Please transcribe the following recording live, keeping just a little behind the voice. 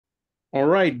All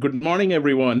right, good morning,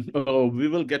 everyone. We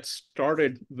will get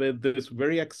started with this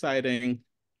very exciting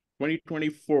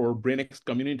 2024 BrainX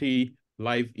Community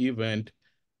Live event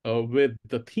with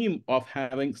the theme of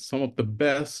having some of the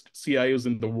best CIOs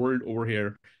in the world over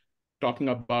here talking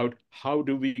about how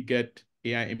do we get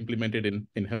AI implemented in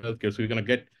healthcare. So we're going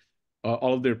to get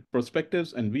all of their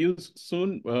perspectives and views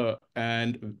soon.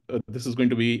 And this is going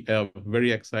to be a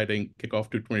very exciting kickoff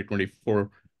to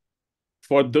 2024.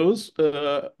 For those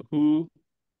who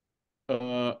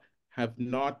uh, have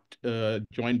not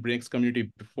joined BrainX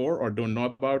community before or don't know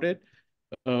about it,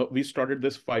 we started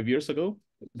this 5 years ago.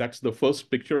 That's the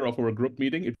first picture of our group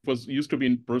meeting. It was used to be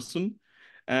in person.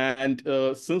 And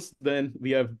since then,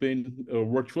 we have been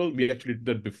virtual. We actually did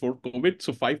that before COVID.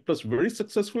 So 5+ very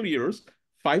successful years,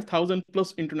 5,000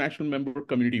 plus international member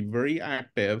community, very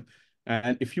active.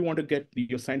 And if you want to get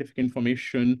your scientific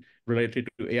information related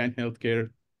to AI in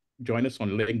healthcare, join us on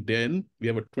LinkedIn. We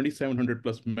have a 2,700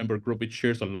 plus member group, which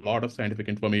shares a lot of scientific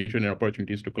information and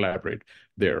opportunities to collaborate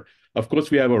there. Of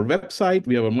course, we have our website.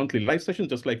 We have a monthly live session,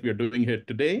 just like we are doing here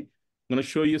today. I'm going to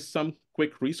show you some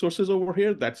quick resources over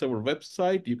here. That's our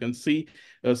website. You can see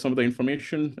some of the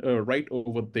information right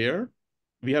over there.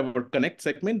 We have our Connect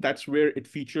segment. That's where it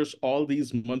features all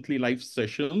these monthly live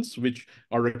sessions, which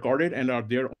are recorded and are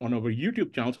there on our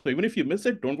YouTube channel. So even if you miss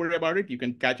it, don't worry about it. You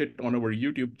can catch it on our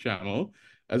YouTube channel.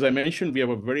 As I mentioned, we have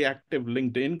a very active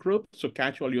LinkedIn group, so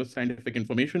catch all your scientific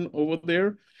information over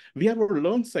there. We have our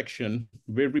Learn section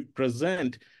where we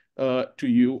present to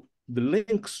you the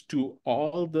links to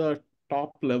all the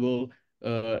top level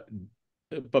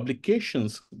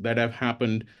publications that have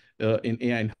happened in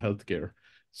AI in healthcare.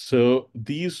 So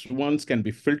these ones can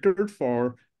be filtered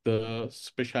for the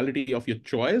specialty of your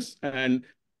choice. And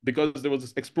because there was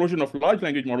this explosion of large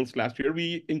language models last year,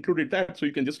 we included that. So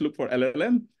you can just look for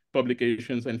LLM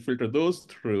publications and filter those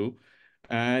through,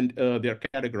 and they're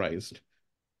categorized.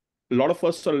 A lot of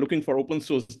us are looking for open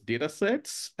source data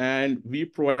sets, and we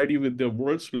provide you with the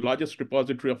world's largest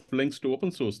repository of links to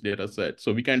open source data sets.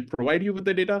 So we can provide you with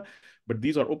the data, but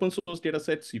these are open source data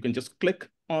sets. You can just click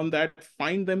on that,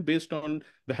 find them based on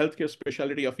the healthcare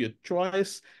specialty of your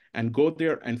choice, and go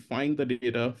there and find the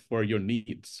data for your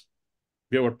needs.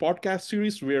 We have our podcast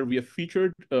series where we have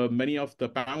featured many of the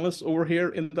panelists over here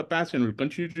in the past and will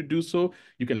continue to do so.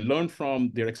 You can learn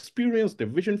from their experience, their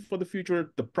vision for the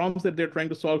future, the problems that they're trying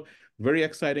to solve. Very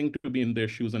exciting to be in their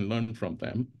shoes and learn from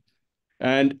them.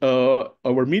 And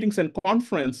our meetings and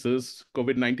conferences,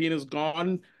 COVID-19 is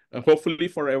gone, hopefully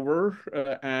forever,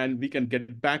 and we can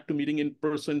get back to meeting in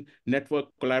person, network,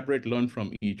 collaborate, learn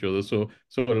from each other. So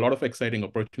a lot of exciting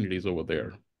opportunities over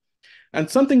there. And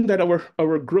something that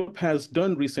our group has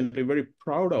done recently, very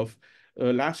proud of,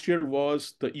 last year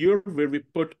was the year where we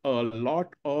put a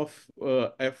lot of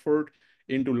effort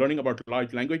into learning about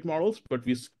large language models, but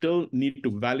we still need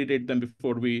to validate them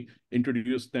before we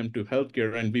introduce them to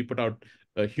healthcare. And we put out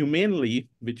Humanely,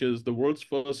 which is the world's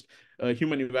first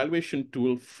human evaluation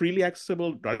tool, freely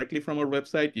accessible directly from our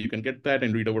website. You can get that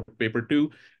and read our paper too,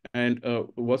 and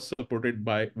was supported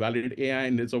by Valid AI,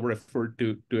 and it's our effort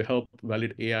to help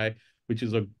Valid AI, which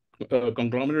is a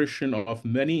conglomeration of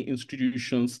many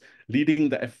institutions leading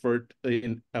the effort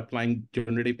in applying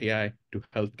generative AI to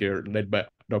healthcare, led by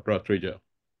Dr. Atreja.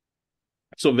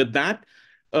 So with that,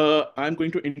 I'm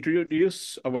going to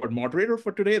introduce our moderator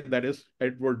for today. That is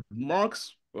Edward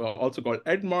Marx, also called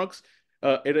Ed Marx.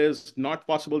 It is not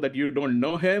possible that you don't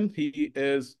know him. He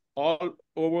is all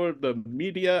over the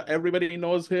media. Everybody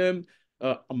knows him.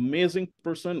 Amazing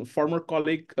person, former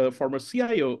colleague, former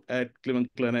CIO at Cleveland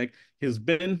Clinic. He's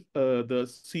been the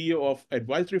CEO of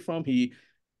advisory firm. He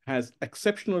has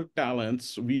exceptional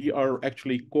talents. We are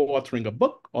actually co-authoring a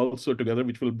book also together,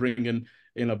 which we'll bring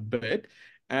in a bit.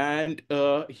 And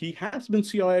he has been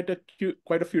CIO at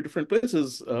quite a few different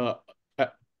places.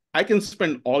 I can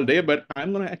spend all day, but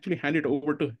I'm going to actually hand it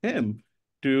over to him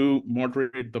to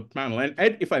moderate the panel. And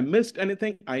Ed, if I missed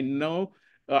anything, I know,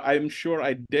 I'm sure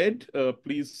I did.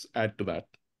 Please add to that.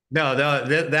 No,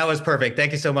 that was perfect.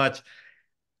 Thank you so much.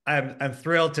 I'm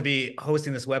thrilled to be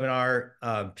hosting this webinar.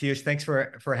 Piyush, thanks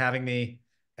for having me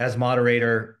as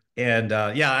moderator. And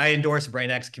yeah, I endorse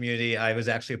BrainX community. I was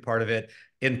actually a part of it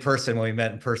in person when we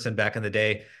met in person back in the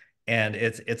day, and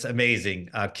it's amazing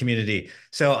community.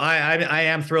 So I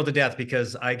am thrilled to death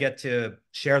because I get to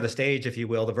share the stage, if you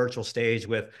will, the virtual stage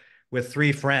with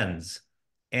three friends.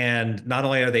 And not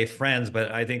only are they friends, but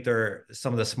I think they're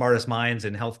some of the smartest minds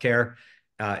in healthcare.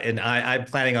 And I'm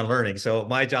planning on learning. So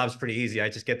my job's pretty easy. I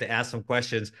just get to ask some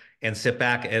questions and sit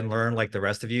back and learn like the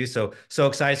rest of you. So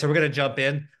excited. So we're going to jump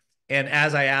in. And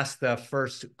as I ask the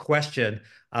first question,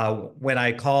 when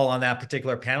I call on that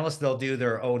particular panelist, they'll do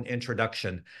their own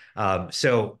introduction.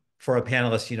 So for a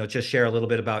panelist, just share a little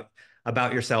bit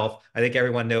about yourself. I think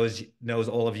everyone knows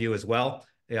all of you as well,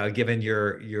 given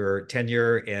your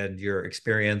tenure and your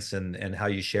experience and how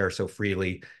you share so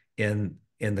freely in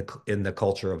the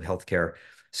culture of healthcare.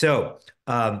 So,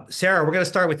 Sarah, we're going to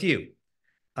start with you.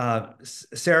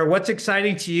 Sarah, what's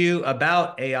exciting to you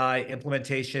about AI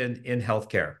implementation in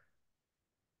healthcare?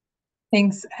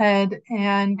 Thanks, Ed,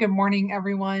 and good morning,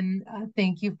 everyone.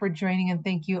 Thank you for joining, and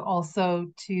thank you also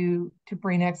to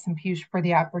BrainX and Piyush for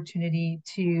the opportunity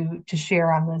to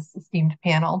share on this esteemed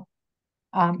panel.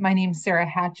 My name is Sarah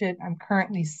Hatchett. I'm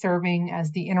currently serving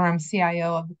as the interim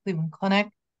CIO of the Cleveland Clinic.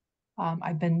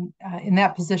 I've been in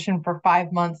that position for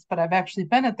 5 months, but I've actually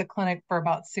been at the clinic for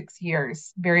about 6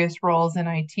 years, various roles in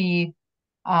IT.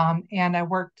 And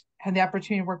had the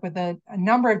opportunity to work with a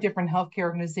number of different healthcare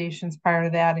organizations prior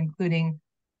to that, including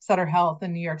Sutter Health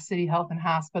and New York City Health and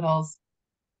Hospitals.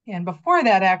 And before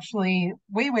that, actually,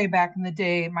 way back in the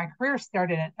day, my career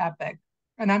started at Epic.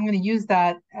 And I'm going to use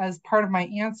that as part of my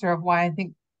answer of why I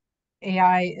think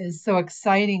AI is so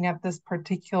exciting at this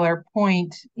particular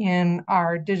point in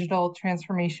our digital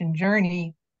transformation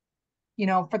journey.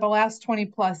 For the last 20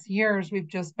 plus years, we've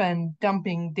just been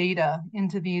dumping data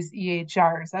into these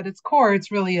EHRs. At its core, it's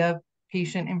really a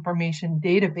patient information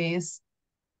database.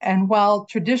 And while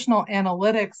traditional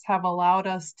analytics have allowed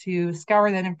us to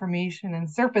scour that information and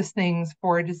surface things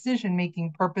for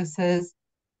decision-making purposes,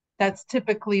 that's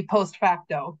typically post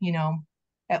facto,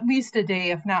 at least a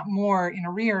day, if not more, in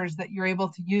arrears, that you're able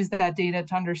to use that data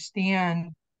to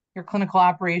understand your clinical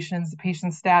operations, the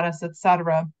patient status, et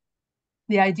cetera.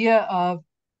 The idea of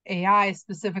AI,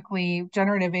 specifically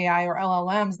generative AI or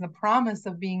LLMs, and the promise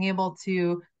of being able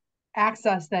to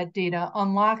access that data,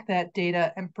 unlock that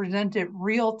data, and present it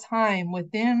real time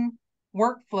within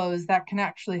workflows that can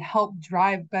actually help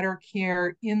drive better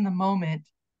care in the moment,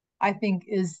 I think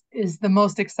is the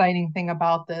most exciting thing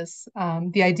about this.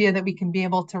 The idea that we can be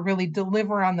able to really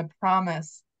deliver on the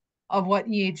promise of what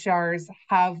EHRs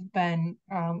have been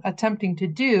attempting to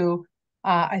do,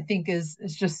 I think is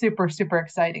just super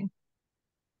exciting.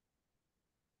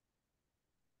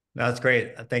 That's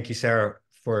great. Thank you, Sarah,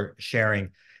 for sharing.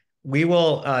 We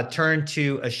will turn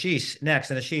to Ashish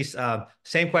next. And Ashish,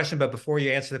 same question, but before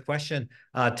you answer the question,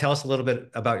 tell us a little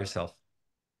bit about yourself.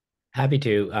 Happy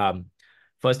to.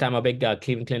 First, I'm a big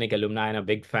Cleveland Clinic alumni and a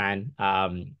big fan.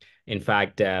 In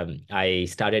fact, I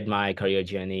started my career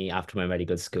journey after my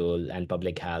medical school and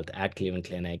public health at Cleveland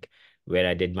Clinic, where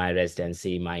I did my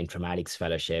residency, my informatics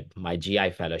fellowship, my GI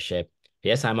fellowship.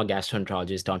 Yes, I'm a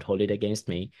gastroenterologist. Don't hold it against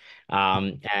me.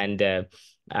 And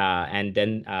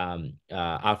then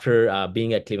after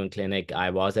being at Cleveland Clinic,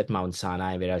 I was at Mount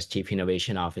Sinai, where I was Chief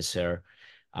Innovation Officer.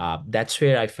 That's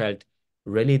where I felt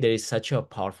really there is such a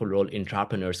powerful role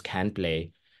entrepreneurs can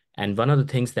play. And one of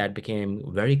the things that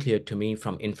became very clear to me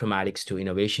from informatics to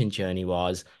innovation journey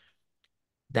was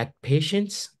that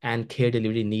patients and care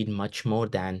delivery need much more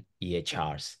than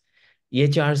EHRs.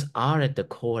 EHRs are at the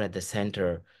core, at the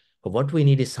center, but what we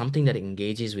need is something that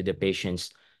engages with the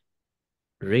patients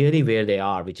really where they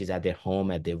are, which is at their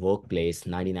home, at their workplace,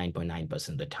 99.9%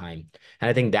 of the time. And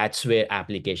I think that's where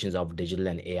applications of digital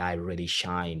and AI really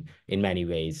shine in many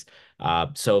ways.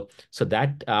 So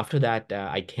that after that,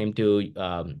 I came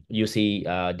to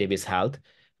UC Davis Health,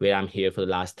 where I'm here for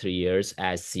the last 3 years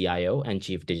as CIO and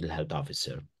Chief Digital Health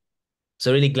Officer.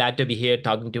 So really glad to be here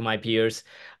talking to my peers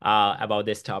about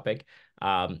this topic.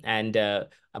 And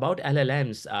about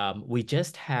LLMs, we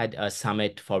just had a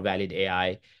summit for Valid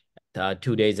AI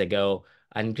 2 days ago.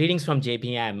 And greetings from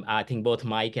JPM. I think both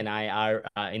Mike and I are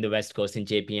in the West Coast in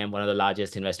JPM, one of the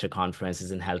largest investor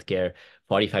conferences in healthcare,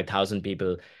 45,000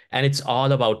 people. And it's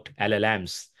all about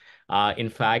LLMs. In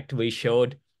fact, we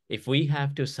showed if we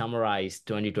have to summarize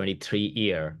 2023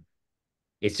 year,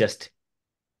 it's just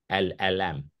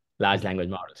LLM, large language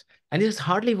models. And it's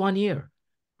hardly 1 year,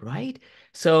 right?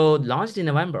 So launched in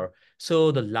November.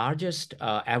 So the largest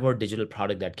ever digital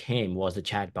product that came was the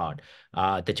chatbot,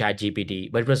 the chat GPT.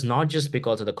 But it was not just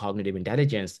because of the cognitive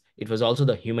intelligence. It was also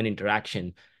the human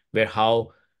interaction where how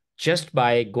just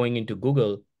by going into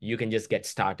Google, you can just get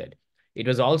started. It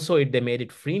was also, they made it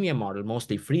freemium model,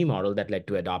 mostly free model that led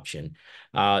to adoption.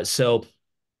 So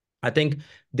I think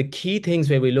the key things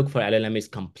where we look for LLM is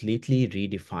completely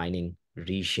redefining,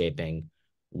 reshaping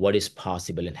what is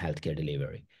possible in healthcare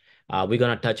delivery. We're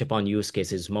going to touch upon use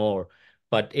cases more,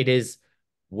 but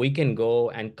we can go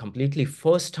and completely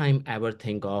first time ever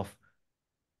think of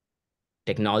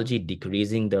technology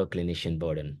decreasing the clinician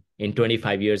burden in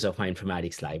 25 years of my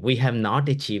informatics life. We have not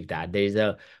achieved that. There is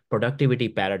a productivity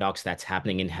paradox that's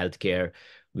happening in healthcare,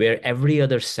 where every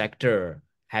other sector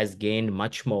has gained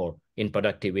much more in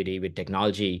productivity with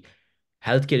technology.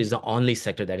 Healthcare is the only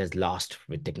sector that has lost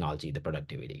with technology, the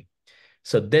productivity.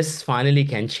 So this finally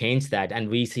can change that. And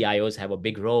we CIOs have a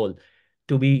big role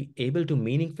to be able to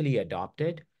meaningfully adopt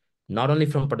it, not only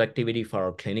from productivity for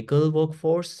our clinical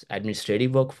workforce,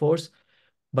 administrative workforce,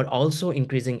 but also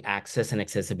increasing access and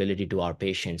accessibility to our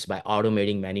patients by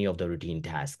automating many of the routine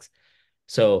tasks.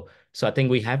 So I think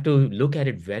we have to look at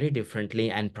it very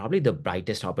differently, and probably the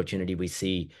brightest opportunity we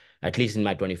see, at least in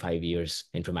my 25 years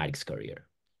informatics career.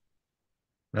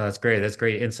 No, that's great. That's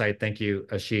great insight. Thank you,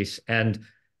 Ashish. And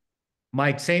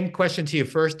Mike, same question to you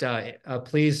first.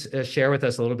 Please share with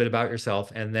us a little bit about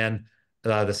yourself, and then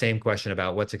the same question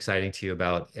about what's exciting to you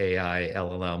about AI,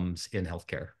 LLMs in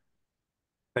healthcare.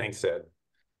 Thanks, Ed.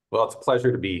 Well, it's a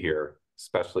pleasure to be here,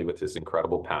 especially with this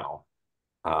incredible panel.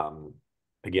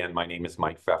 Again, my name is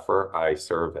Mike Pfeffer. I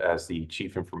serve as the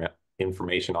Chief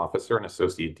Information Officer and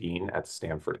Associate Dean at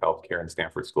Stanford Healthcare and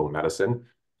Stanford School of Medicine.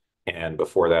 And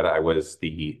before that, I was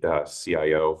the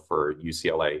CIO for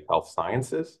UCLA Health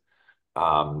Sciences.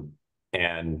 I'll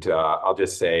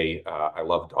just say I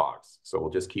love dogs, so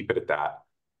we'll just keep it at that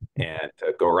and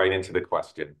go right into the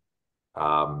question.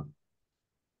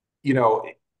 You know,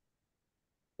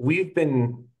 we've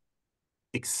been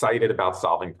excited about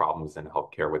solving problems in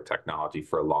healthcare with technology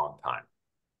for a long time.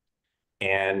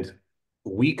 And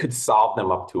we could solve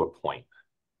them up to a point.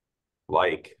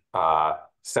 Like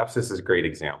sepsis is a great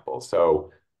example.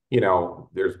 So, you know,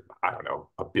 there's, I don't know,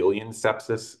 1 billion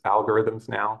sepsis algorithms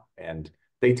now, and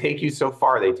they take you so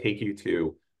far. They take you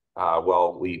to,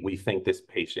 well, we think this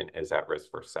patient is at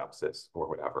risk for sepsis or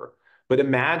whatever. But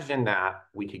imagine that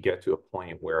we could get to a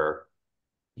point where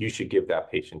you should give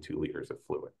that patient 2 liters of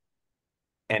fluid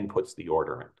and puts the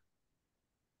order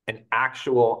in. An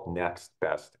actual next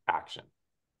best action.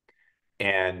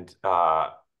 And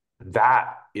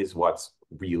that is what's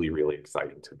really, really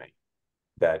exciting to me,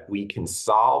 that we can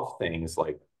solve things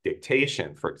like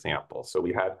dictation, for example. So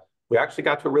we actually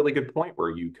got to a really good point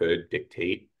where you could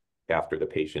dictate after the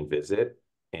patient visit,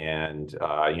 and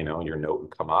you know, your note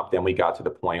would come up. Then we got to the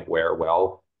point where,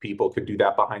 well, people could do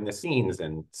that behind the scenes,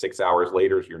 and 6 hours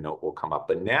later, your note will come up.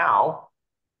 But now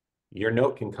your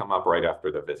note can come up right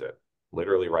after the visit,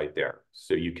 literally right there.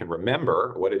 So you can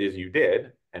remember what it is you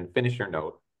did and finish your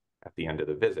note at the end of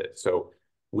the visit. So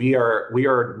we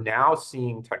are now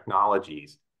seeing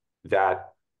technologies that,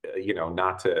 you know,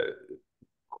 not to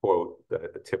quote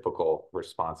the typical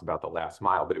response about the last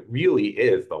mile, but it really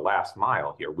is the last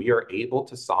mile here. We are able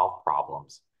to solve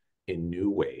problems in new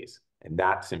ways. And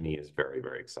that to me is very,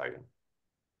 very exciting.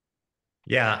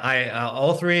 Yeah,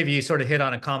 all three of you sort of hit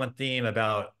on a common theme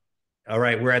about, all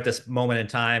right, we're at this moment in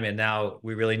time, and now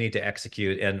we really need to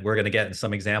execute, and we're going to get in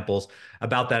some examples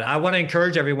about that. I want to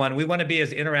encourage everyone. We want to be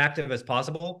as interactive as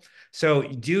possible. So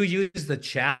do use the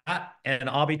chat, and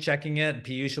I'll be checking it.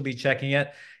 Piyush will be checking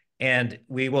it. And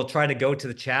we will try to go to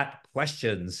the chat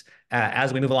questions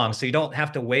as we move along. So you don't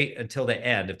have to wait until the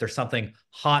end. If there's something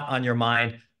hot on your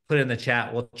mind, put it in the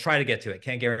chat. We'll try to get to it.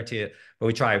 Can't guarantee it, but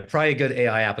we try. Probably a good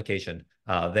AI application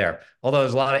there. Although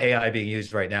there's a lot of AI being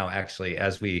used right now, actually,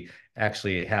 as we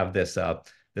actually have this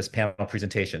this panel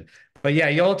presentation. But yeah,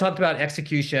 you all talked about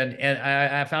execution, and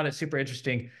I found it super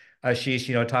interesting, Ashish,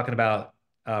 you know, talking about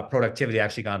productivity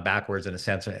actually gone backwards in a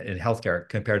sense in healthcare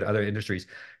compared to other industries.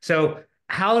 So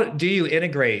how do you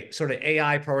integrate sort of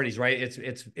AI priorities, right?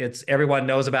 It's everyone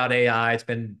knows about AI. It's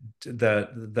been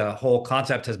the whole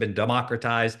concept has been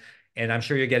democratized, and I'm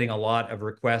sure you're getting a lot of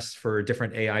requests for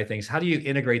different AI things. How do you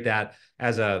integrate that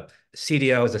as a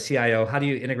CDO, as a CIO? How do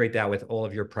you integrate that with all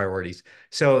of your priorities?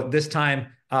 So this time,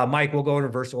 Mike, we'll go in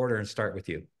reverse order and start with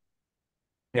you.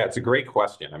 Yeah, it's a great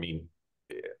question. I mean,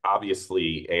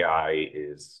 obviously AI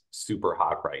is super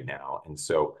hot right now. And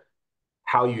so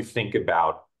how you think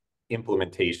about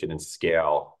implementation and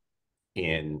scale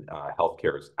in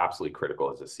healthcare is absolutely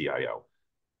critical as a CIO,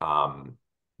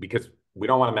 because we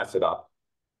don't want to mess it up,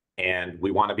 and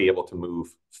we want to be able to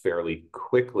move fairly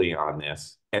quickly on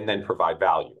this and then provide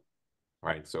value,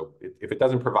 right? So if it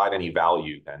doesn't provide any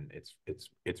value, then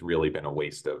it's really been a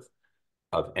waste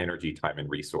of energy, time, and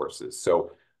resources.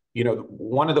 So, you know,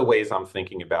 one of the ways I'm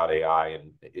thinking about AI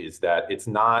is that it's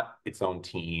not its own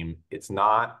team, it's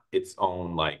not its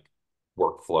own like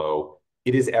workflow.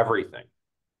 It is everything.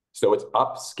 So it's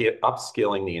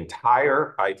upskilling the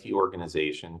entire IT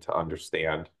organization to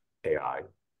understand AI,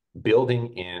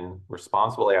 building in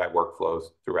responsible AI workflows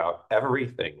throughout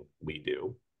everything we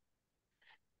do,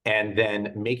 And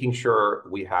then making sure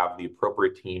we have the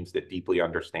appropriate teams that deeply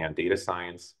understand data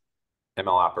science, ML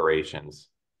operations,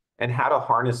 and how to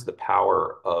harness the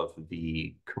power of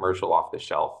the commercial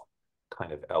off-the-shelf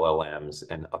kind of LLMs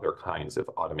and other kinds of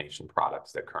automation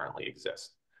products that currently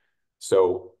exist.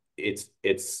 So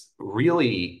it's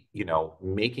really,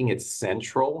 making it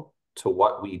central to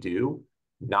what we do,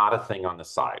 not a thing on the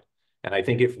side. And I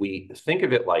think if we think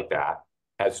of it like that,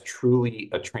 as truly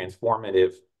a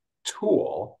transformative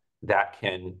tool that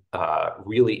can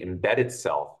really embed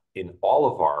itself in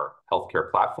all of our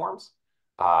healthcare platforms,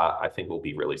 I think we'll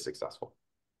be really successful.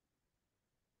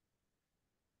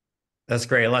 That's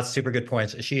great. Lots of super good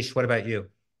points. Ashish, what about you?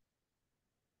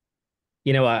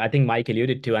 I think Mike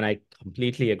alluded to, and I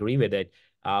completely agree with it.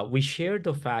 We share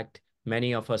the fact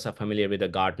many of us are familiar with the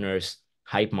Gartner's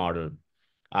hype model.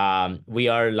 We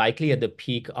are likely at the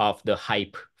peak of the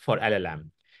hype for LLM,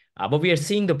 but we are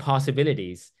seeing the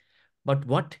possibilities. But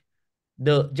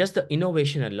just the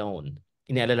innovation alone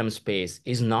in LLM space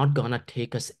is not gonna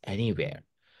take us anywhere,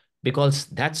 because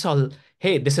that's all,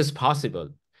 hey, this is possible.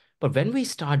 But when we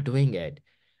start doing it,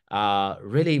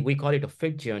 really, we call it a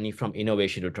fit journey from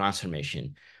innovation to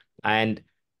transformation. And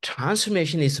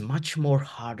transformation is much more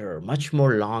harder, much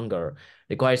more longer,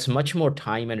 requires much more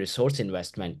time and resource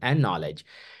investment and knowledge.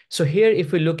 So here,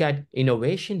 if we look at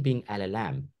innovation being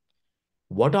LLM,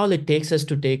 what all it takes us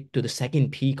to take to the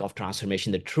second peak of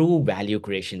transformation, the true value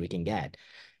creation we can get,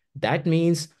 that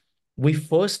means we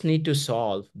first need to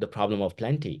solve the problem of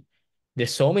plenty.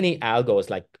 There's so many algos,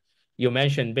 like you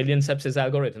mentioned, billion sepsis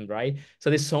algorithm, right? So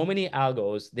there's so many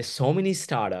algos, there's so many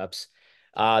startups,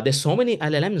 there's so many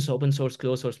LLMs, open source,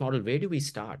 closed source model. Where do we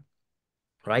start,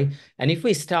 right? And if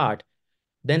we start,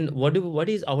 then what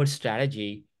is our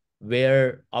strategy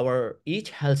where our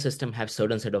each health system have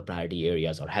certain set of priority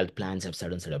areas, or health plans have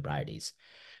certain set of priorities?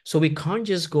 So we can't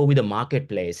just go with the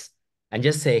marketplace and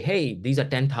just say, hey, these are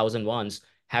 10,000 ones,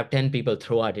 have 10 people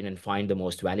throw it in and find the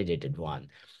most validated one.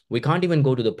 We can't even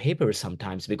go to the papers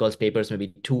sometimes, because papers may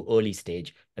be too early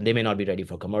stage and they may not be ready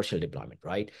for commercial deployment,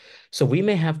 right? So we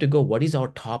may have to go, what is our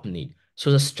top need?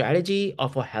 So the strategy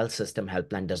of a health system, health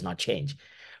plan does not change.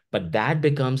 But that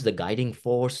becomes the guiding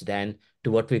force then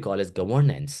to what we call as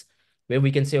governance, where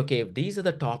we can say, okay, if these are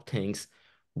the top things,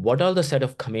 what are the set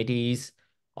of committees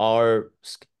or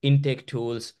intake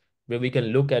tools where we can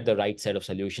look at the right set of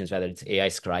solutions, whether it's AI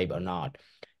scribe or not?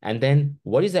 And then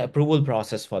what is the approval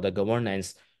process for the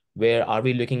governance? Where are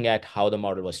we looking at how the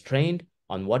model was trained,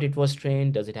 on what it was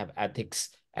trained? Does it have ethics,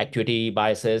 equity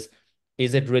biases?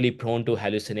 Is it really prone to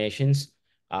hallucinations?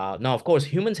 Now, of course,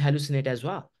 humans hallucinate as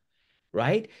well,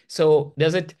 right? So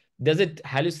does it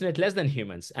hallucinate less than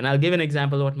humans? And I'll give an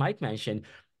example of what Mike mentioned.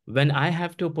 When I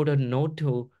have to put a note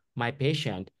to my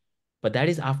patient, but that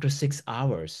is after 6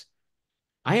 hours,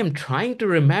 I am trying to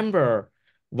remember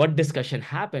what discussion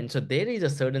happened. So there is a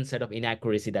certain set of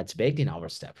inaccuracy that's baked in our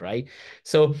step, right?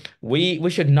 So we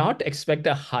should not expect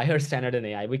a higher standard in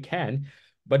AI. We can,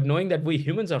 but knowing that we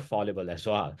humans are fallible as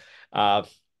well.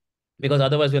 Because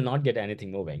otherwise we'll not get anything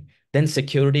moving. Then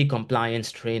security,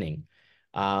 compliance, training.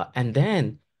 And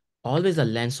then always a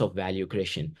lens of value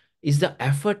creation. Is the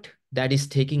effort that is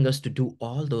taking us to do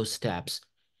all those steps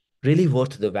really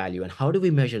worth the value? And how do we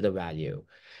measure the value?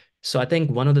 So I think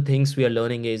one of the things we are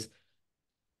learning is,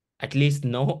 at least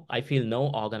I feel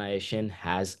no organization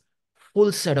has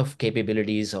full set of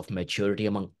capabilities of maturity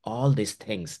among all these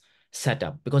things set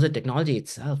up, because the technology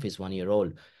itself is 1 year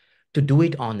old, to do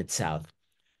it on itself.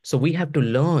 So we have to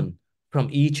learn from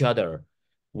each other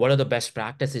what are the best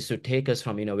practices to take us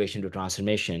from innovation to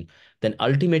transformation, then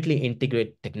ultimately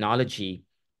integrate technology,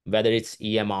 whether it's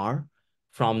EMR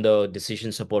from the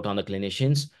decision support on the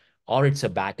clinicians, or it's a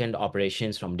backend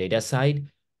operations from data side,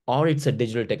 or it's a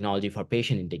digital technology for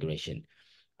patient integration,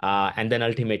 and then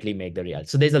ultimately make the real.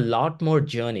 So there's a lot more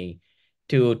journey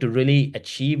to really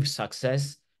achieve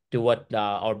success, to what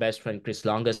our best friend Chris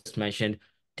Longest mentioned,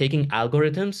 taking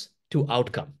algorithms to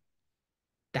outcome.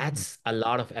 That's a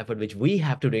lot of effort which we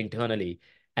have to do internally,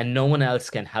 and no one else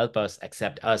can help us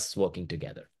except us working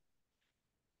together.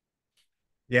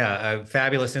 Yeah,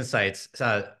 fabulous insights.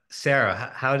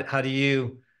 Sarah, how do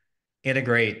you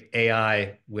integrate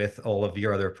AI with all of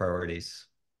your other priorities?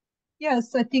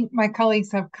 Yes, I think my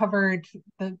colleagues have covered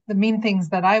the main things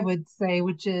that I would say,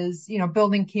 which is,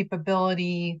 building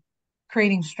capability,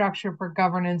 creating structure for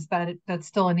governance that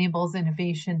still enables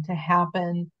innovation to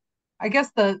happen. I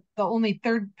guess the only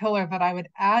third pillar that I would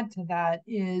add to that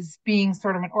is being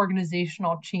sort of an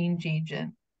organizational change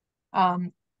agent.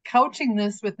 Couching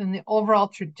this within the overall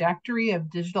trajectory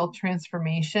of digital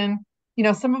transformation.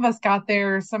 Some of us got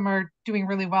there, some are doing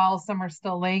really well, some are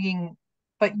still lagging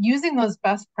but using those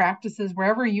best practices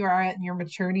wherever you are at in your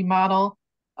maturity model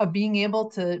of being able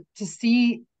to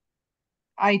see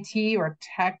IT or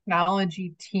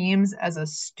technology teams as a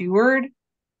steward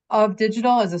of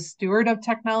digital, as a steward of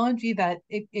technology, that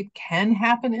it can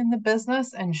happen in the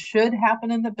business and should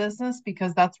happen in the business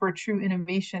because that's where true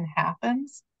innovation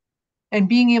happens. And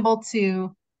being able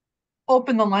to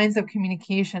open the lines of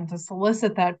communication to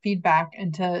solicit that feedback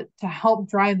and to help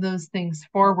drive those things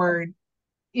forward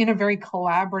in a very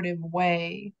collaborative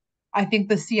way. I think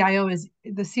the CIO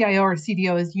or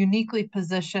CDO is uniquely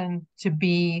positioned to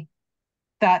be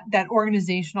that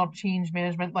organizational change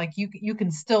management. Like you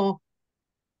can still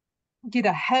get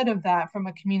ahead of that from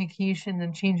a communication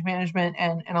and change management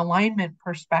and an alignment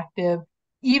perspective,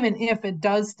 even if it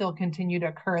does still continue to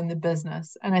occur in the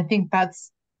business. And I think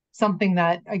that's something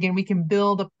that, again, we can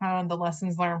build upon the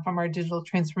lessons learned from our digital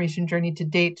transformation journey to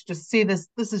date to just see this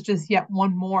is just yet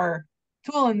one more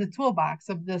tool in the toolbox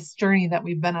of this journey that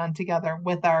we've been on together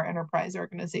with our enterprise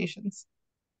organizations.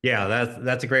 Yeah,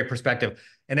 that's a great perspective.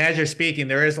 And as you're speaking,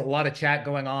 there is a lot of chat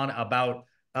going on about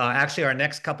actually our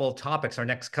next couple of topics, our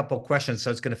next couple of questions.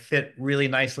 So it's going to fit really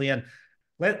nicely in.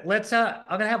 Let's I'm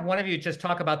going to have one of you just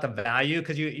talk about the value,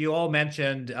 because you all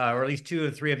mentioned, or at least two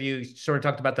or three of you sort of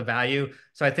talked about the value.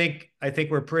 So I think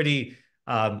we're pretty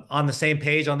on the same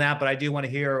page on that, but I do want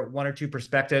to hear one or two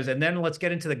perspectives, and then let's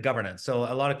get into the governance. So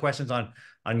a lot of questions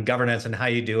on governance and how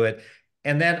you do it.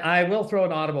 And then I will throw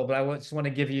an audible, but I just want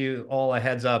to give you all a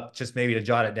heads up, just maybe to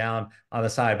jot it down on the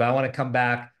side. But I want to come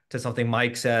back to something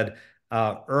Mike said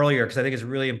earlier, because I think it's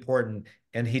really important.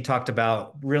 And he talked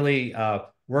about really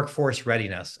workforce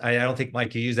readiness. I don't think,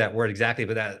 Mike, you used that word exactly,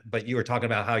 but you were talking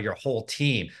about how your whole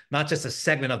team, not just a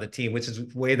segment of the team, which is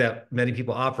the way that many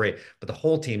people operate, but the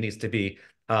whole team needs to be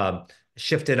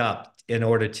shifted up in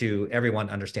order to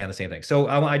everyone understand the same thing. So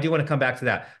I do want to come back to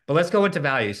that, but let's go into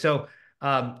value. So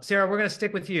Sarah, we're going to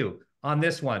stick with you on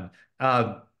this one,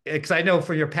 because I know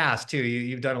for your past too,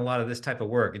 you've done a lot of this type of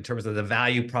work in terms of the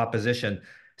value proposition.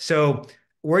 So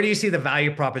where do you see the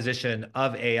value proposition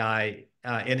of AI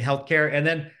in healthcare? And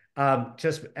then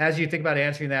just as you think about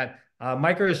answering that,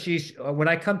 Mike or Ashish, when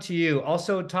I come to you,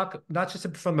 also talk not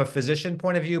just from a physician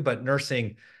point of view, but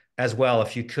nursing as well,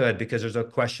 if you could, because there's a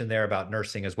question there about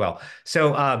nursing as well.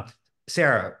 So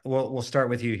Sarah, we'll start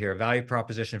with you here. Value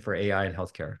proposition for AI in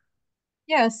healthcare.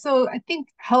 Yeah, so I think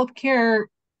healthcare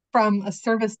from a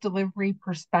service delivery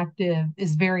perspective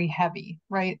is very heavy,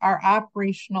 right? Our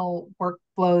operational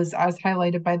workflows, as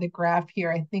highlighted by the graph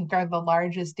here, I think are the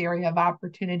largest area of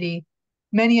opportunity.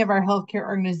 Many of our healthcare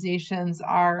organizations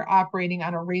are operating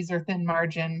on a razor-thin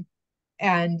margin,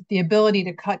 and the ability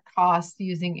to cut costs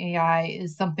using AI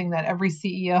is something that every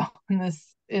CEO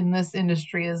in this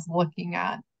industry is looking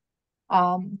at.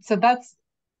 So that's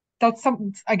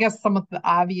I guess some of the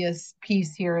obvious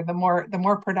piece here. The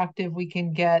more productive we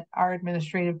can get our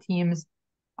administrative teams.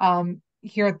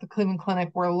 Here at the Cleveland Clinic,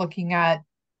 we're looking at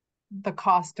the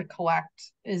cost to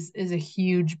collect is a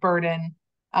huge burden,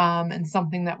 and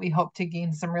something that we hope to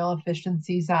gain some real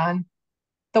efficiencies on.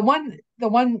 The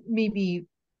one maybe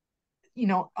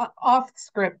off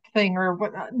script thing, or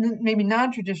what maybe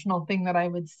non-traditional thing that I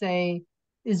would say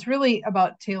is really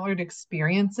about tailored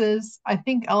experiences. I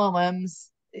think LLMs,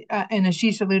 and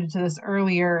Ashish alluded to this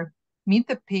earlier, meet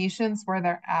the patients where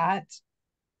they're at.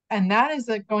 And that is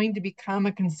going to become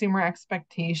a consumer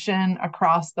expectation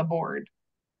across the board.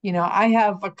 I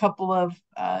have a couple of,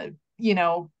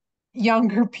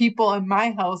 younger people in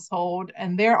my household,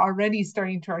 and they're already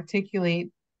starting to articulate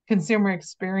consumer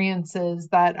experiences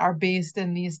that are based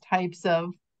in these types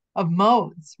of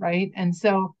modes, right? And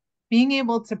so being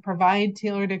able to provide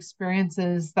tailored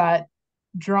experiences that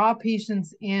draw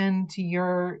patients into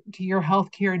your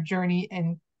healthcare journey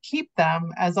and keep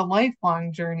them as a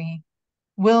lifelong journey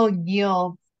will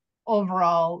yield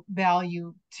overall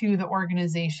value to the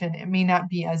organization. It may not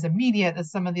be as immediate as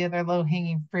some of the other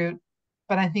low-hanging fruit,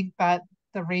 but I think that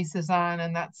the race is on,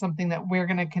 and that's something that we're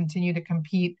going to continue to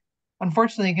compete,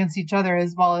 unfortunately, against each other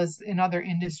as well as in other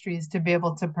industries, to be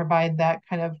able to provide that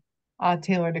kind of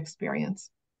tailored experience.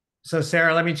 So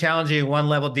Sarah, let me challenge you one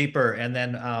level deeper, and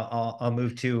then I'll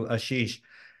move to Ashish.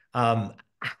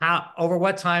 Over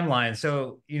what timeline?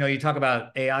 So, you talk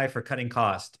about AI for cutting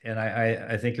cost, and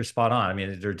I think you're spot on. I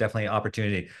mean, there's definitely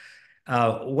opportunity.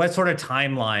 What sort of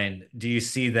timeline do you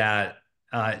see that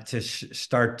to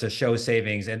start to show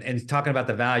savings? And talking about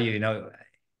the value,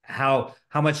 how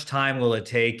much time will it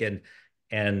take?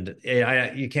 And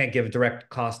you can't give direct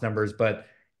cost numbers, but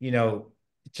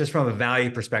just from a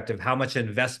value perspective, how much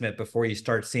investment before you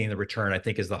start seeing the return, I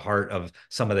think, is the heart of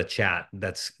some of the chat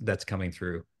that's coming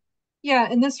through. Yeah,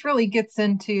 and this really gets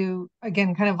into,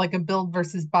 again, kind of like a build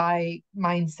versus buy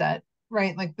mindset,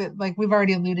 right? Like we've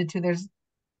already alluded to,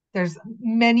 there's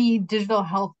many digital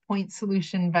health point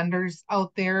solution vendors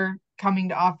out there coming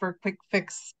to offer quick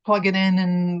fix, plug it in,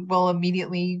 and will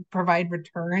immediately provide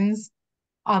returns.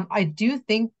 I do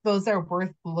think those are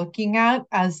worth looking at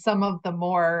as some of the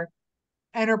more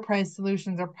enterprise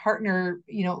solutions or partner,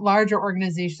 larger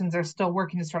organizations are still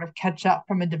working to sort of catch up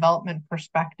from a development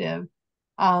perspective.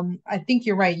 I think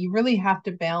you're right. You really have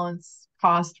to balance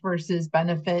cost versus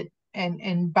benefit,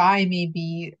 and buy may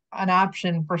be an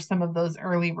option for some of those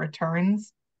early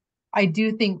returns. I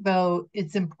do think, though,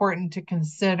 it's important to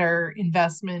consider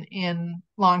investment in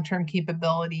long-term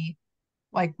capability.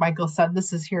 Like Michael said,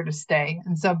 this is here to stay.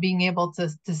 And so being able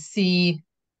to see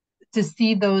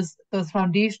those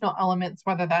foundational elements,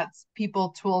 whether that's people,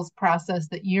 tools, process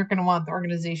that you're going to want the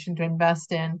organization to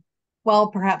invest in, well,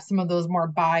 perhaps some of those more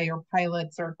buy or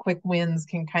pilots or quick wins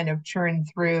can kind of churn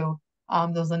through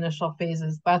those initial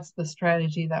phases. That's the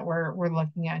strategy that we're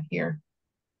looking at here.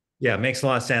 Yeah, makes a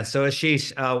lot of sense. So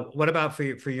Ashish, what about for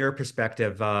your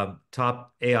perspective,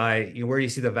 top AI, where do you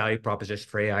see the value proposition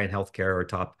for AI in healthcare, or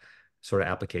top sort of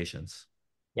applications?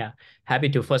 Yeah, happy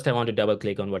to. First, I want to double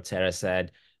click on what Sarah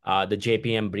said. The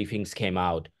JPM briefings came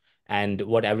out, and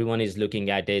what everyone is looking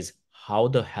at is how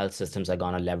the health systems are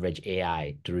going to leverage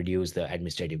AI to reduce the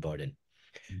administrative burden.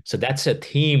 So that's a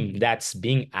theme that's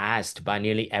being asked by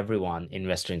nearly everyone in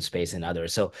Western space and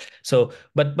others.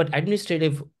 But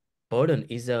administrative burden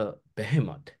is a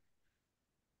behemoth.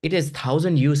 It is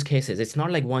 1,000 use cases. It's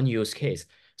not like one use case.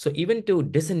 So even to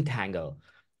disentangle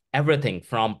everything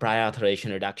from prior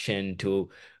authorization reduction to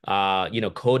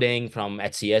coding from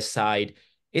HCS side,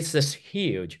 it's just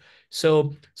huge.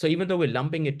 So even though we're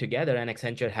lumping it together and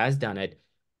Accenture has done it,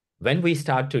 when we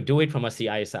start to do it from a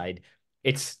CI side,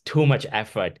 it's too much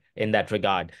effort in that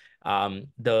regard.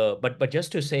 But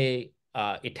just to say,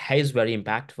 it is very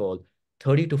impactful.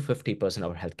 30 to 50%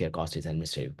 of our healthcare cost is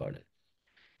administrative burden,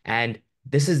 and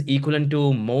this is equivalent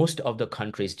to most of the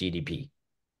country's GDP,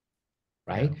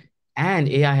 right? Yeah. And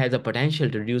AI has the potential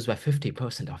to reduce by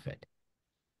 50% of it.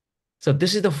 So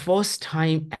this is the first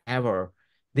time ever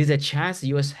there's a chance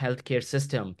US healthcare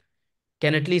system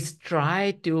can at least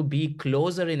try to be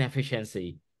closer in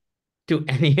efficiency to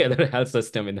any other health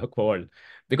system in the world,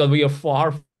 because we are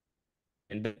far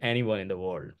than anyone in the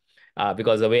world,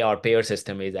 because the way our payer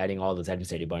system is adding all those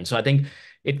administrative burden. So I think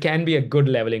it can be a good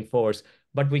leveling force,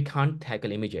 but we can't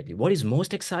tackle immediately. What is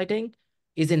most exciting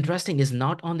is interesting is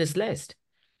not on this list.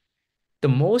 The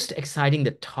most exciting,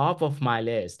 the top of my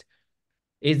list,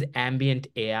 is ambient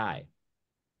AI.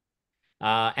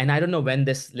 And I don't know when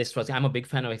this list was. I'm a big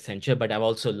fan of Accenture, but I've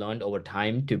also learned over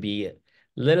time to be a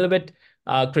little bit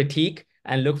critique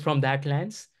and look from that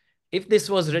lens. If this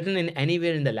was written in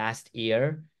anywhere in the last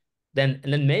year, then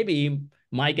maybe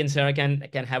Mike and Sarah can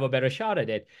have a better shot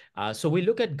at it. So we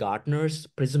look at Gartner's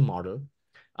Prism model.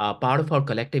 Part of our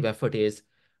collective effort is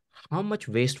how much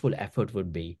wasteful effort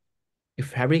would be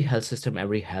if every health system,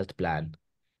 every health plan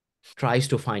tries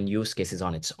to find use cases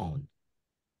on its own.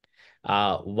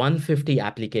 150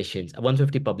 applications,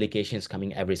 150 publications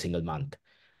coming every single month.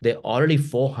 There are already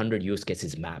 400 use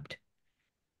cases mapped.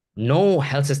 No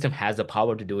health system has the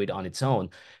power to do it on its own.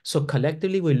 So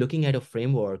collectively, we're looking at a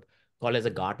framework called as a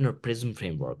Gartner Prism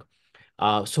framework.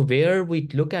 So where we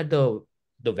look at the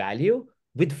value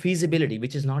with feasibility,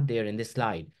 which is not there in this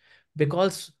slide,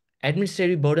 because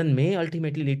administrative burden may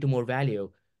ultimately lead to more value,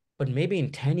 but maybe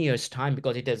in 10 years' time,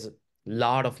 because it has a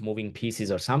lot of moving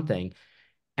pieces or something,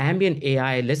 ambient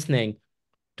AI listening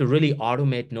to really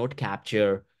automate note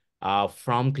capture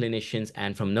from clinicians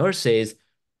and from nurses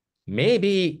may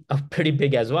be a pretty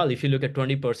big as well. If you look at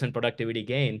 20% productivity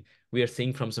gain, we are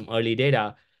seeing from some early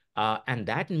data, and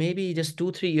that may be just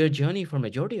 2-3 year journey for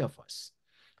majority of us,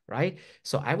 right?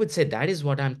 So I would say that is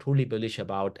what I'm truly bullish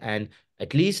about. And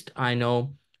at least I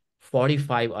know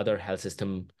 45 other health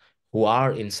systems who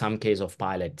are in some case of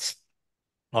pilots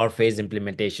or phase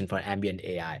implementation for ambient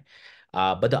AI.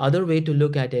 But the other way to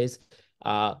look at is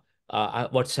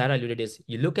what Sarah alluded is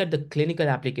you look at the clinical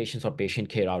applications for patient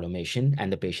care automation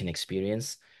and the patient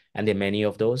experience, and there are many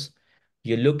of those.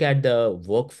 You look at the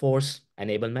workforce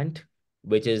enablement,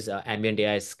 which is ambient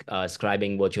AI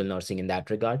scribing virtual nursing in that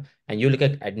regard, and you look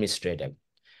at administrative.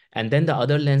 And then the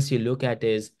other lens you look at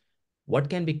is what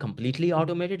can be completely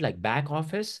automated, like back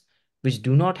office, which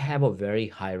do not have a very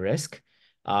high risk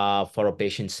for a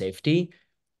patient safety.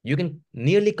 You can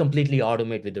nearly completely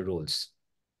automate with the rules.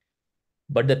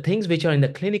 But the things which are in the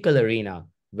clinical arena,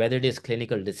 whether it is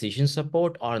clinical decision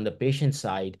support or on the patient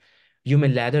side, you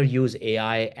may rather use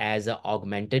AI as an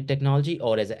augmented technology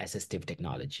or as an assistive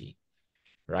technology.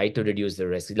 right, to reduce the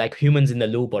risk, like humans in the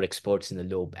loop or experts in the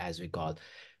loop, as we call.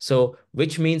 So,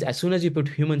 which means as soon as you put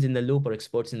humans in the loop or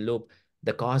experts in the loop,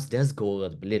 the cost does go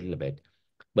a little bit,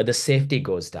 but the safety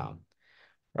goes down,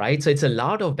 right? So it's a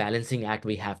lot of balancing act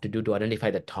we have to do to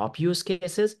identify the top use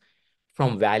cases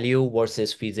from value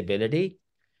versus feasibility,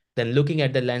 then looking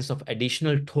at the lens of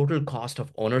additional total cost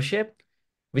of ownership,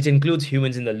 which includes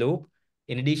humans in the loop,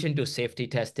 in addition to safety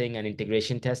testing and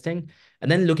integration testing, and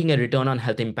then looking at return on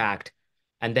health impact,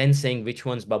 and then saying which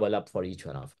ones bubble up for each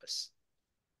one of us.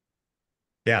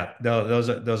 Yeah, no,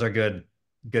 those are good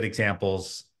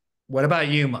examples. What about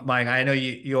you, Mike? I know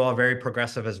you all are very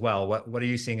progressive as well. What are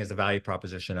you seeing as the value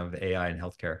proposition of AI in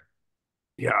healthcare?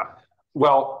 Yeah.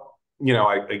 Well,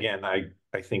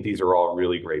 I think these are all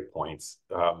really great points.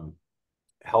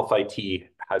 Health IT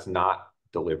has not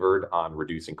delivered on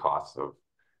reducing costs of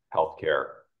healthcare,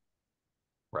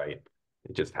 right?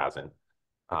 It just hasn't.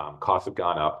 Costs have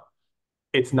gone up.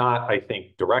 It's not, I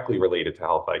think, directly related to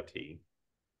health IT,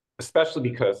 especially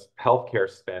because healthcare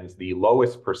spends the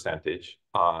lowest percentage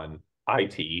on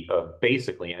IT of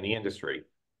basically any industry.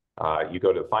 You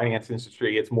go to the finance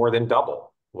industry, it's more than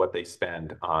double what they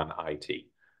spend on IT.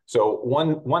 So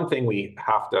one thing we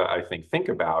have to, I think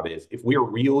about is if we're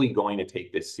really going to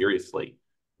take this seriously,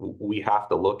 we have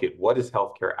to look at what does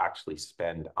healthcare actually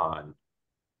spend on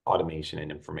automation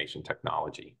and information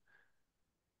technology.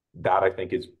 That I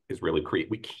think is really key.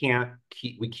 We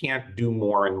can't do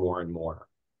more and more and more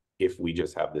if we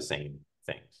just have the same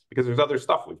things, because there's other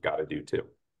stuff we've got to do too.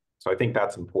 So I think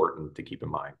that's important to keep in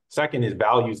mind. Second is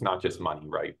value is not just money,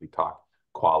 right? We talk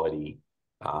quality.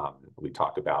 We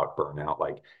talk about burnout.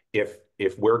 Like if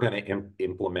we're going to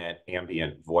implement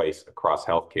ambient voice across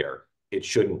healthcare, it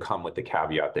shouldn't come with the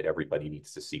caveat that everybody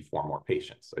needs to see 4 more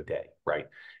patients a day, right?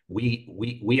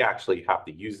 We actually have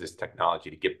to use this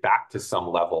technology to get back to some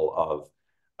level of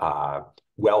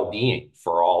well-being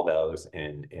for all those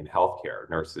in healthcare,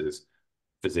 nurses,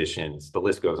 physicians, the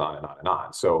list goes on and on and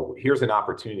on. So here's an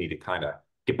opportunity to kind of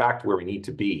get back to where we need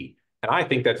to be. And I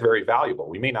think that's very valuable.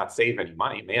 We may not save any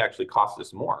money. It may actually cost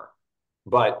us more.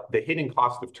 But the hidden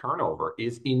cost of turnover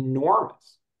is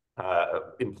enormous.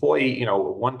 Employee,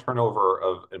 one turnover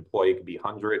of employee could be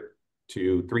 $100,000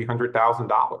 to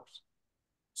 $300,000.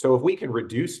 So if we can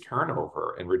reduce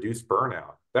turnover and reduce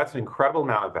burnout, that's an incredible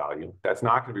amount of value. That's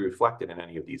not going to be reflected in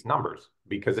any of these numbers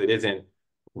because it isn't,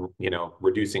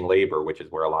 reducing labor, which is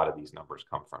where a lot of these numbers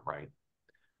come from, right?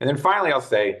 And then finally, I'll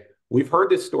say, we've heard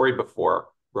this story before.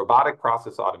 Robotic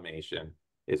process automation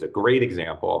is a great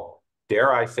example.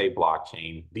 Dare I say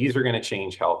blockchain? These are going to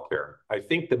change healthcare. I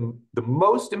think the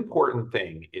most important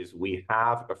thing is we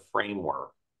have a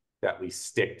framework that we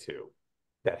stick to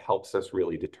that helps us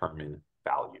really determine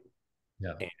value.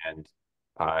 Yeah. And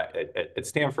at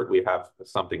Stanford, we have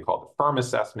something called the firm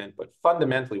assessment, but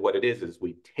fundamentally what it is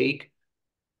we take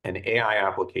an AI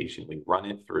application, we run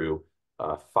it through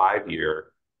a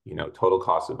 5-year, total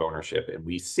cost of ownership, and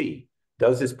we see,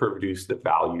 does this produce the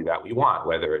value that we want,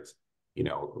 whether it's,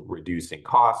 reducing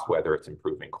costs, whether it's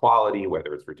improving quality,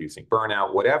 whether it's reducing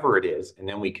burnout, whatever it is, and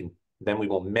then we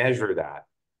will measure that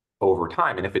over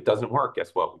time. And if it doesn't work,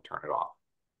 guess what? We turn it off.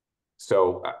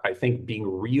 So I think being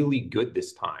really good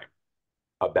this time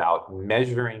about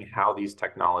measuring how these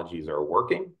technologies are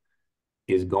working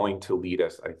is going to lead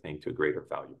us, I think, to a greater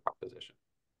value proposition.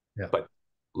 Yeah. But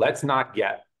let's not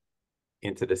get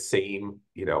into the same,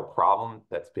 problem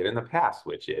that's been in the past,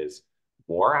 which is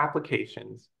more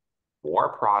applications,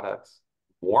 more products,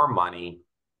 more money,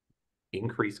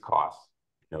 increased costs,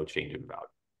 no change in value.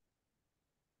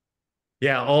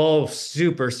 Yeah, all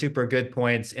super, super good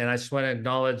points. And I just want to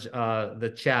acknowledge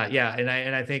the chat. Yeah,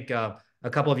 and I think a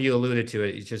couple of you alluded to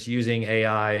it. It's just using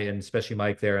AI, and especially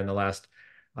Mike there in the last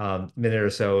minute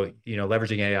or so,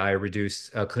 leveraging AI, reduce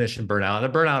clinician burnout,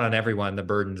 and the burnout on everyone, the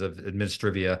burdens of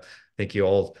administrivia, I think you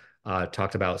all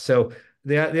talked about. So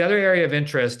the other area of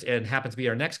interest, and happens to be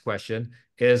our next question,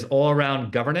 is all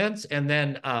around governance and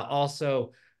then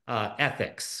also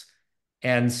ethics.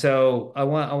 And so I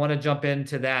want to jump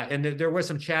into that. And there was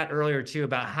some chat earlier too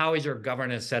about how is your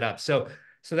governance set up. So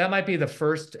that might be the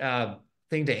first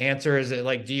thing to answer. Is it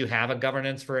like, do you have a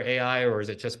governance for AI, or is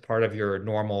it just part of your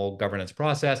normal governance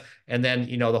process? And then,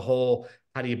 the whole,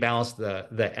 how do you balance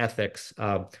the ethics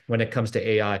when it comes to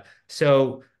AI?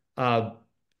 So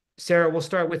Sarah, we'll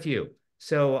start with you.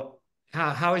 So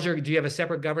do you have a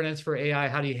separate governance for AI?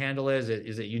 How do you handle it?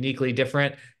 Is it uniquely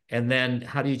different? And then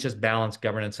how do you just balance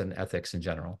governance and ethics in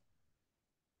general?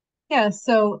 Yeah,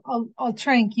 so I'll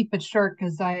try and keep it short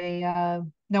because I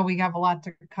know we have a lot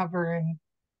to cover,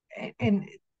 and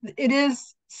it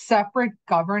is separate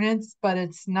governance, but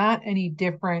it's not any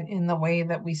different in the way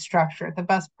that we structure it. The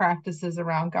best practices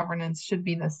around governance should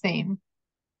be the same.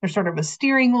 There's sort of a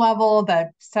steering level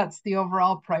that sets the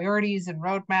overall priorities and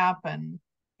roadmap and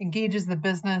engages the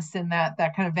business in that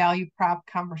kind of value prop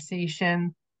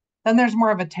conversation. Then there's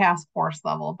more of a task force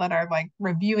level that are like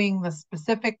reviewing the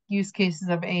specific use cases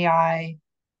of AI,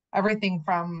 everything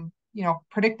from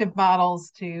predictive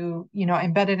models to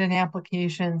embedded in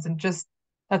applications, and just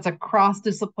that's a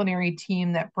cross-disciplinary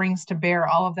team that brings to bear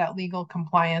all of that legal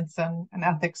compliance and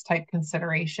ethics type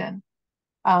consideration.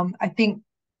 I think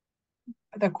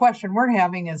the question we're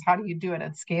having is, how do you do it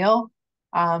at scale?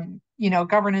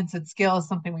 Governance at scale is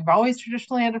something we've always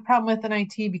traditionally had a problem with in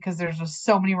IT, because there's just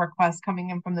so many requests coming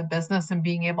in from the business, and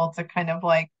being able to kind of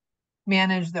like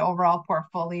manage the overall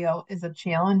portfolio is a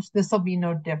challenge. This will be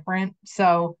no different.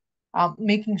 So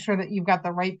making sure that you've got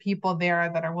the right people there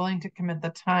that are willing to commit the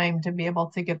time to be able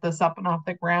to get this up and off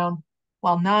the ground,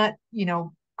 while not,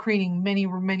 creating many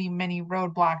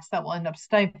roadblocks that will end up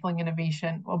stifling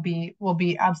innovation, will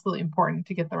be absolutely important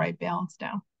to get the right balance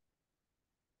down.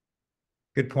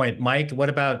 Good point. Mike, what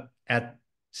about at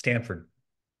Stanford?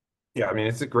 Yeah, I mean,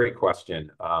 it's a great question.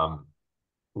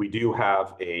 We do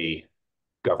have a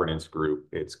governance group.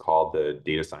 It's called the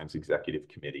Data Science Executive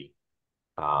Committee.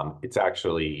 It's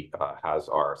actually has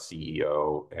our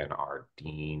CEO and our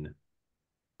dean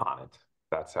on it.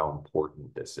 That's how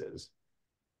important this is.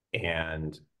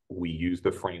 And we use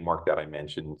the framework that I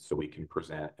mentioned so we can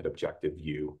present an objective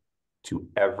view to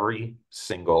every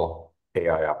single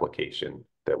AI application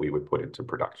that we would put into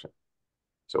production.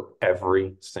 So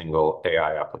every single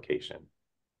AI application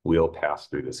will pass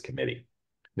through this committee.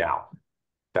 Now,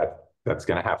 that's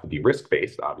going to have to be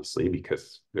risk-based, obviously,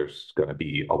 because there's going to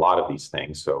be a lot of these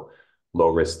things. So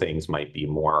low-risk things might be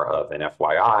more of an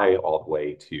FYI, all the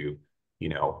way to,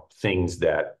 things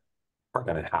that are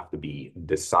going to have to be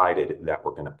decided that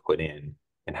we're going to put in,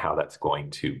 and how that's going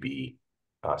to be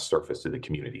surfaced to the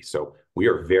community. So we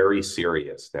are very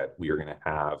serious that we are going to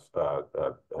have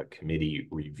a committee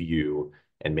review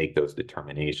and make those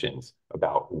determinations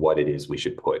about what it is we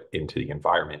should put into the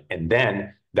environment. And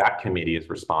then that committee is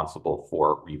responsible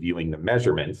for reviewing the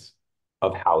measurements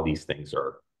of how these things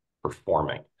are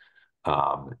performing.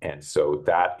 And so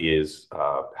that is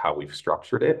how we've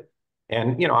structured it.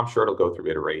 And, I'm sure it'll go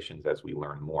through iterations as we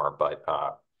learn more, but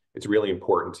it's really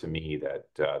important to me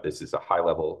that this is a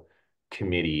high-level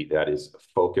committee that is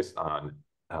focused on,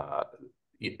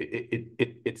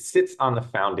 it sits on the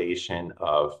foundation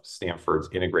of Stanford's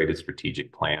integrated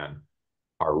strategic plan,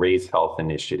 our Raise Health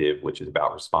initiative, which is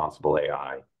about responsible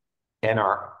AI, and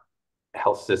our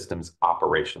health systems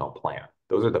operational plan.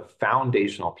 Those are the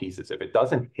foundational pieces. If it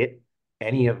doesn't hit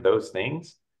any of those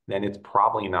things, then it's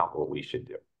probably not what we should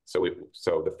do. So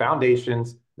the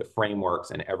foundations, the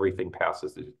frameworks, and everything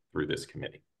passes through this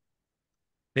committee.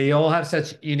 They all have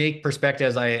such unique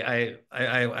perspectives. I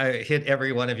hit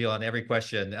every one of you on every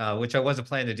question, which I wasn't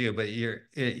planning to do, but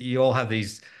you all have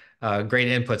these great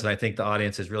inputs, and I think the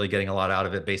audience is really getting a lot out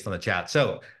of it based on the chat.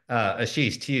 So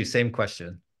Ashish, to you, same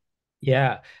question.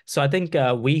 Yeah, so I think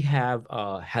we have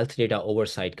a health data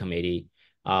oversight committee,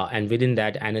 and within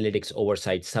that, analytics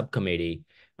oversight subcommittee,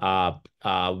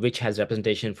 which has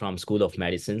representation from School of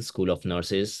Medicine, School of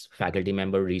Nurses, faculty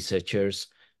member, researchers,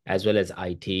 as well as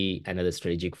IT and other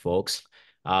strategic folks,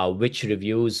 which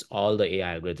reviews all the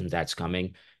AI algorithms that's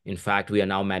coming. In fact, we are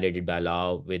now mandated by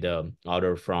law with an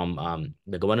order from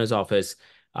the governor's office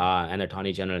and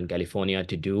Attorney General in California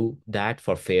to do that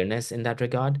for fairness in that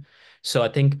regard. So I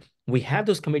think we have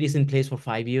those committees in place for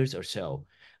 5 years or so.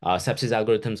 Sepsis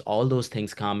algorithms, all those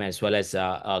things come, as well as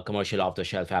commercial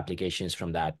off-the-shelf applications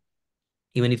from that,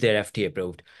 even if they're FDA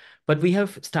approved. But we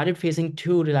have started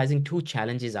realizing two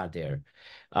challenges are there.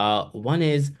 One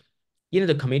is,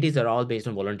 the committees are all based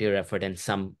on volunteer effort and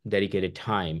some dedicated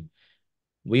time.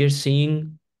 We are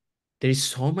seeing there is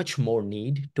so much more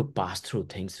need to pass through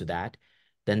things to that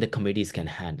than the committees can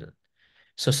handle.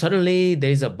 So suddenly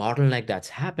there is a bottleneck that's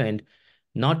happened,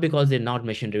 not because they're not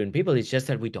mission-driven people. It's just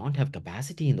that we don't have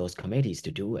capacity in those committees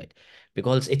to do it,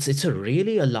 because it's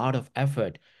really a lot of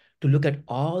effort to look at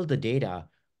all the data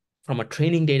from a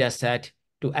training data set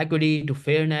to equity to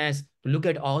fairness, to look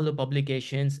at all the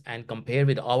publications and compare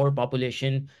with our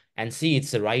population and see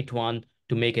it's the right one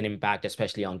to make an impact,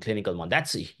 especially on clinical one.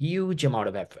 That's a huge amount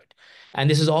of effort. And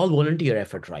this is all volunteer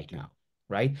effort right now,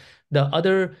 right? The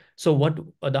other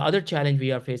challenge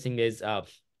we are facing is, or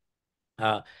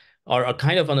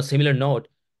kind of on a similar note,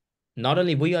 not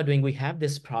only we have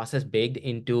this process baked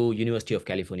into University of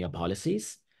California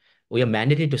policies. We are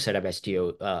mandated to set up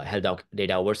STO, health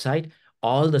data oversight.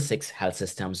 all the 6 health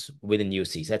systems within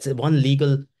UC. So that's one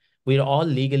legal, we're all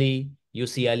legally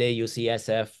UCLA,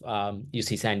 UCSF,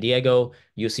 UC San Diego,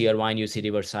 UC Irvine, UC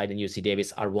Riverside, and UC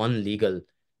Davis are one legal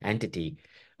entity.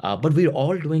 But we're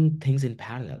all doing things in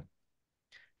parallel.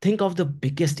 Think of the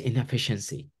biggest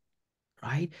inefficiency,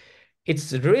 right?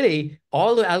 It's really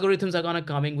all the algorithms are gonna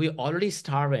coming. We're already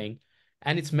starving,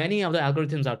 and it's many of the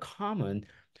algorithms are common.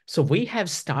 So we have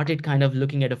started kind of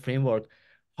looking at a framework.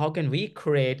 How can we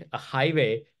create a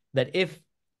highway that if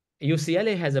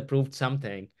UCLA has approved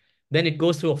something, then it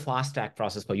goes through a fast track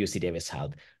process for UC Davis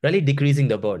Health, really decreasing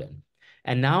the burden.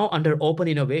 And now under open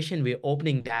innovation, we're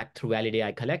opening that through Valid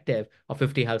AI Collective of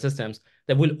 50 health systems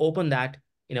that will open that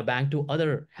in a bank to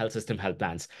other health system health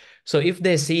plans. So if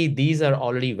they see these are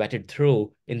already vetted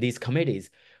through in these committees,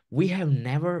 we have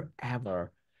never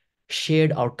ever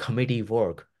shared our committee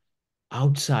work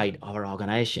outside our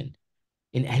organization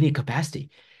in any capacity.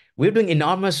 We're doing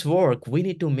enormous work. We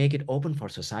need to make it open for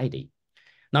society.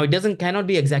 Now, it cannot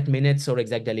be exact minutes or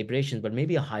exact deliberations, but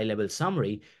maybe a high level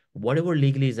summary, whatever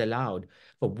legally is allowed.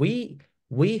 But we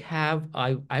have,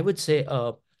 I would say,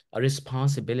 a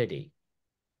responsibility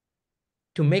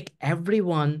to make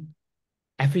everyone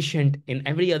efficient in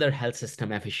every other health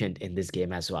system efficient in this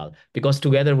game as well, because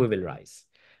together we will rise.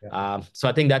 Yeah. So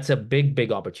I think that's a big,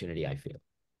 big opportunity, I feel.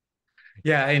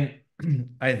 Yeah, and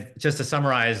just to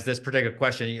summarize this particular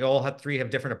question, you all have three have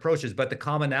different approaches, but the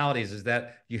commonalities is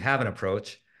that you have an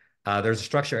approach, there's a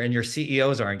structure, and your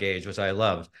CEOs are engaged, which I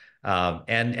loved,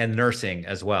 and nursing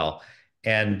as well,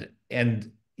 and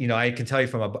I can tell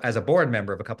you as a board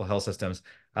member of a couple of health systems,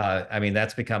 I mean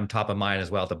that's become top of mind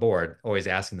as well at the board, always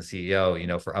asking the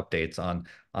CEO, for updates on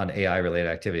AI related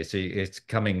activities. So it's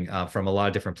coming from a lot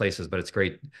of different places, but it's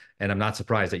great, and I'm not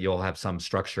surprised that you'll have some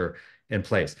structure in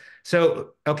place.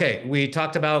 So, okay, we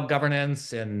talked about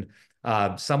governance and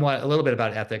a little bit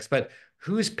about ethics, but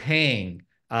who's paying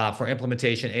for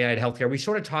implementation AI in healthcare? We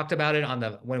sort of talked about it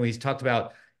when we talked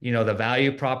about, the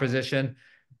value proposition,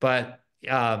 but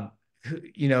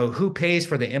who pays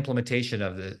for the implementation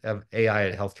of AI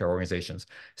at healthcare organizations?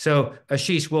 So,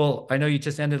 Ashish, I know you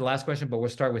just ended the last question, but we'll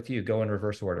start with you. Go in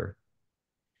reverse order.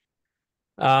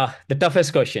 The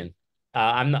toughest question.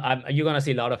 You're gonna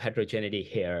see a lot of heterogeneity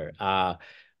here.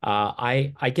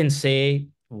 I can say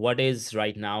what is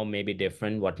right now may be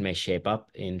different, what may shape up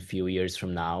in few years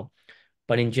from now,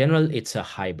 but in general, it's a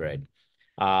hybrid.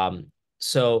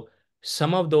 So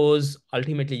some of those,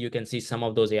 ultimately, you can see some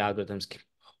of those AI algorithms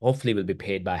hopefully will be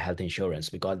paid by health insurance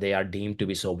because they are deemed to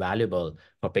be so valuable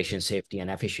for patient safety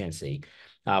and efficiency.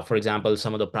 For example,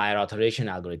 some of the prior authorization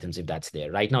algorithms, if that's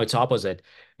there. Right now, it's opposite.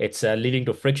 It's leading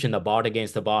to friction, the bot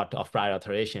against the bot of prior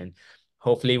authorization.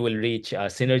 Hopefully, we'll reach a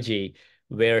synergy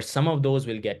where some of those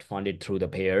will get funded through the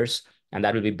payers, and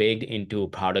that will be baked into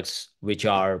products which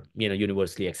are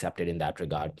universally accepted in that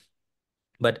regard.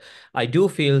 But I do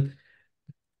feel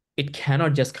it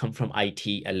cannot just come from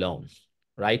IT alone,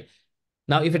 right?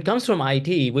 Now, if it comes from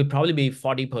IT, we'd probably be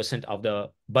 40% of the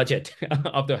budget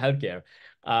of the healthcare.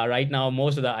 Right now,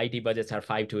 most of the IT budgets are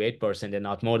 5 to 8% and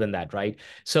not more than that, right?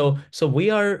 So we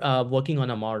are working on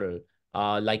a model,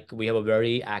 like we have a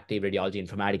very active radiology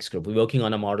informatics group. We're working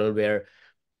on a model where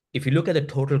if you look at the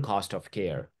total cost of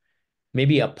care,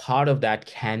 maybe a part of that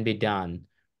can be done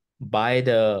by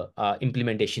the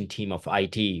implementation team of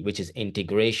IT, which is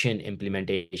integration,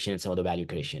 implementation, and some of the value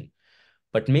creation.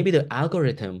 But maybe the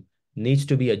algorithm needs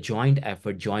to be a joint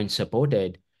effort, joint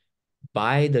supported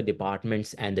by the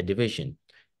departments and the division.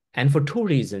 And for two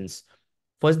reasons.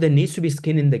 First, there needs to be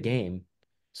skin in the game.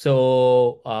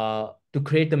 So to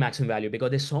create the maximum value, because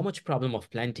there's so much problem of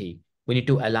plenty, we need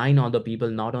to align all the people,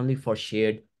 not only for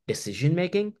shared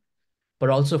decision-making, but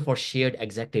also for shared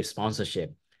executive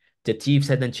sponsorship. The chiefs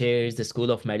head and chairs, the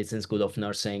School of Medicine, School of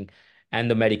Nursing,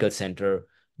 and the medical center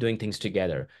doing things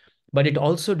together. But it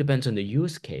also depends on the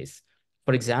use case.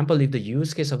 For example, if the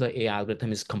use case of the AI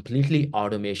algorithm is completely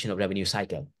automation of revenue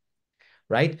cycle,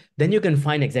 right? Then you can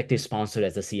find executive sponsor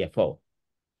as the CFO,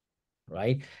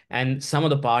 right? And some of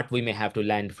the part we may have to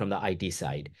land from the IT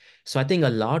side. So I think a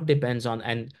lot depends on,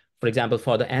 and for example,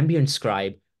 for the ambient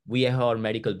scribe, we have our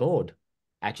medical board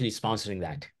actually sponsoring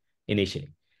that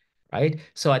initially, right?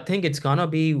 So I think it's gonna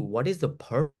be, what is the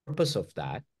purpose of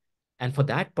that? And for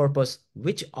that purpose,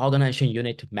 which organization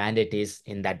unit mandate is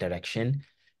in that direction?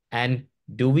 And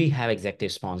do we have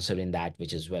executive sponsor in that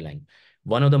which is willing?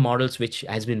 One of the models which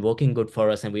has been working good for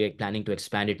us and we are planning to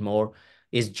expand it more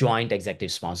is joint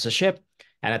executive sponsorship.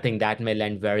 And I think that may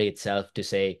lend very itself to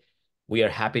say, we are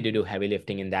happy to do heavy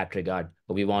lifting in that regard,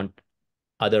 but we want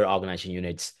other organization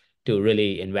units to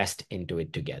really invest into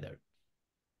it together.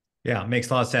 Yeah, makes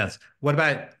a lot of sense. What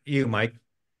about you, Mike?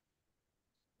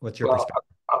 What's your Well,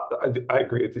 perspective? I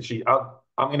agree with Ashish.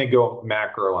 I'm going to go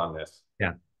macro on this.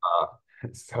 Yeah.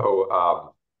 So,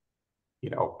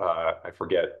 I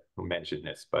forget who mentioned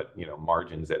this, but,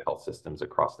 margins at health systems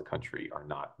across the country are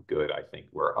not good. I think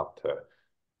we're up to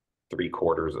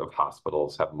 3/4 of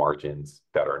hospitals have margins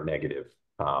that are negative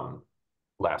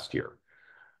last year.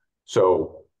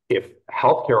 So if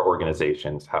healthcare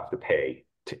organizations have to pay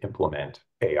to implement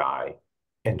AI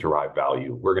and derive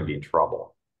value, we're going to be in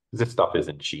trouble. This stuff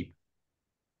isn't cheap.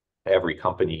 Every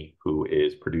company who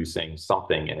is producing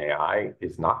something in AI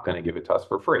is not going to give it to us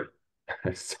for free.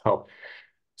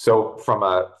 So from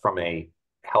a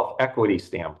health equity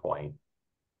standpoint,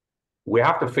 we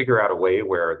have to figure out a way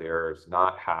where there's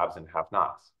not haves and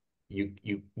have-nots. You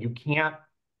can't.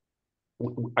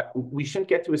 We shouldn't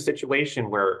get to a situation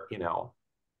where,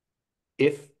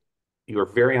 if you're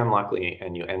very unlucky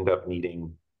and you end up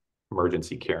needing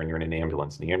emergency care and you're in an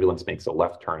ambulance and the ambulance makes a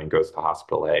left turn and goes to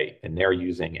hospital A and they're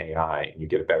using AI and you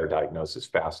get a better diagnosis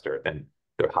faster than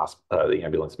the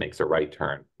ambulance makes a right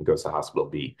turn and goes to hospital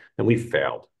B, then we've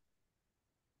failed.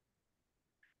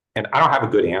 And I don't have a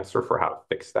good answer for how to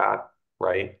fix that,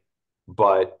 right?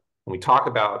 But when we talk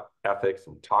about ethics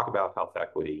and we talk about health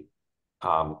equity,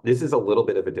 this is a little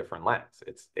bit of a different lens.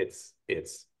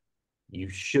 It's you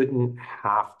shouldn't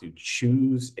have to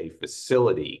choose a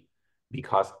facility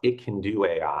because it can do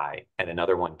AI and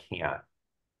another one can't.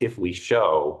 If we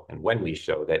show and when we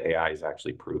show that AI is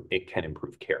actually it can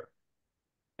improve care.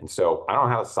 And so I don't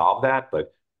know how to solve that,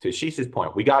 but to Ashish's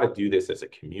point, we got to do this as a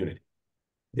community.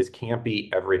 This can't be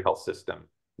every health system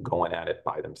going at it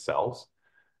by themselves.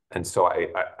 And so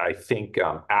I think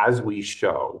as we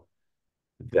show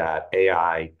that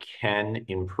AI can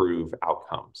improve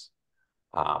outcomes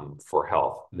for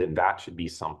health, then that should be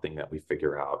something that we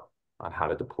figure out on how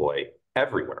to deploy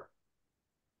everywhere.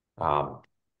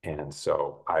 And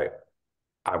so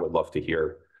I would love to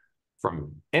hear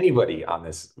from anybody on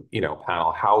this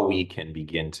panel how we can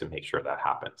begin to make sure that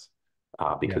happens,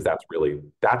 because that's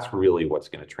really what's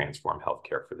going to transform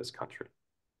healthcare for this country.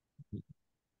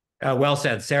 Well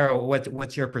said. Sarah,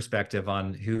 what's your perspective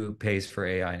on who pays for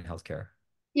AI in healthcare?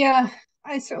 Yeah,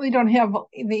 I certainly don't have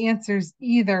the answers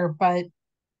either, but I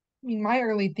mean, my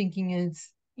early thinking is,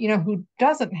 who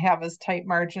doesn't have as tight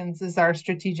margins is our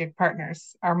strategic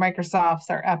partners, our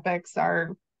Microsofts, our Epics,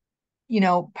 our,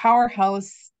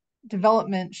 powerhouse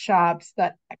development shops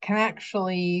that can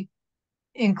actually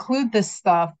include this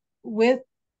stuff with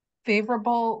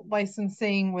favorable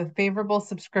licensing, with favorable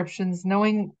subscriptions,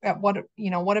 knowing at what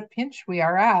a pinch we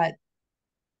are at.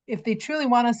 If they truly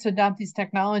want us to adopt these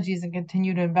technologies and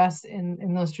continue to invest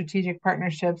in those strategic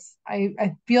partnerships,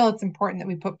 I feel it's important that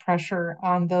we put pressure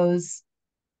on those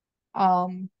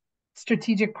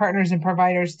strategic partners and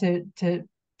providers to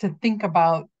think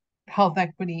about health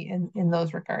equity in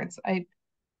those regards.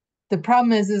 The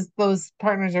problem is those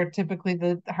partners are typically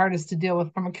the hardest to deal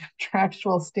with from a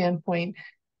contractual standpoint.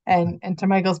 And to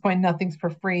Michael's point, nothing's for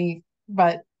free.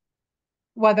 But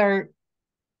whether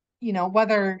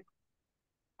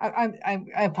I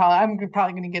apologize, I'm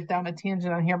probably going to get down a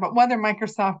tangent on here, but whether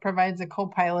Microsoft provides a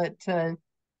co-pilot to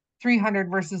 300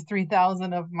 versus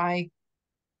 3,000 of my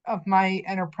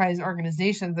enterprise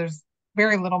organizations, there's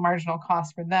very little marginal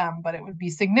cost for them, but it would be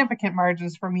significant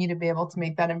margins for me to be able to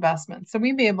make that investment. So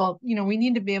we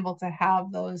need to be able to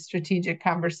have those strategic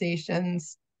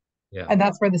conversations. Yeah. And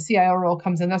that's where the CIO role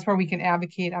comes in. That's where we can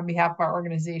advocate on behalf of our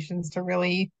organizations to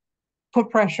really put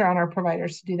pressure on our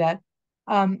providers to do that.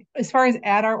 As far as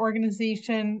at our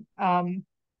organization,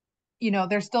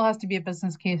 there still has to be a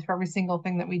business case for every single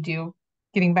thing that we do.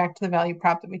 Getting back to the value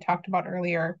prop that we talked about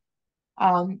earlier,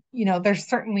 there's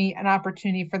certainly an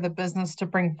opportunity for the business to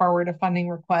bring forward a funding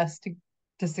request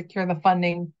to secure the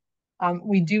funding.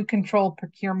 We do control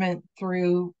procurement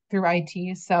through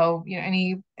IT, so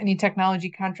any technology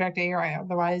contract A or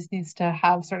otherwise needs to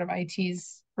have sort of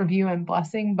IT's review and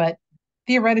blessing, but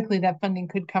theoretically that funding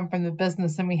could come from the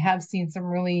business, and we have seen some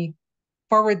really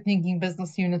forward-thinking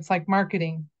business units like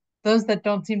marketing, those that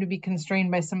don't seem to be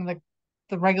constrained by some of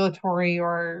the regulatory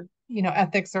or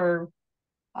ethics or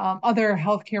other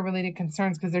healthcare related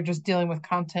concerns because they're just dealing with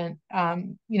content,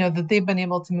 that they've been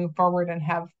able to move forward and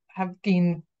have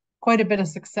gained quite a bit of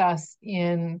success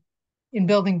in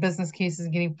building business cases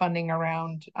and getting funding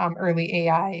around early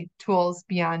AI tools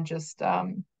beyond just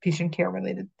patient care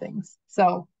related things.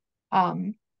 So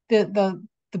the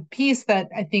piece that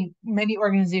I think many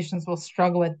organizations will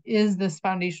struggle with is this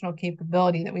foundational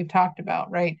capability that we've talked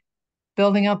about, right?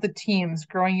 Building out the teams,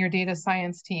 growing your data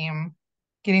science team,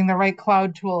 getting the right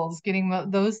cloud tools, getting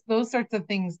those sorts of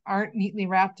things aren't neatly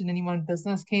wrapped in any one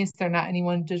business case. They're not any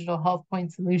one digital health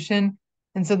point solution.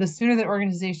 And so the sooner that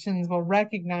organizations will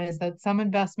recognize that some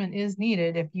investment is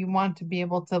needed if you want to be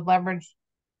able to leverage,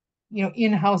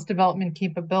 in-house development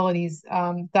capabilities,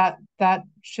 that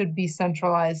should be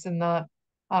centralized in the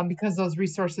because those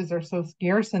resources are so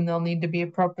scarce and they'll need to be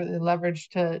appropriately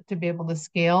leveraged to be able to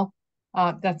scale.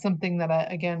 That's something that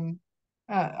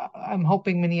I'm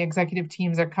hoping many executive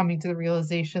teams are coming to the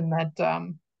realization that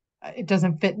it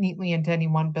doesn't fit neatly into any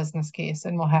one business case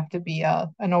and will have to be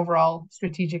an overall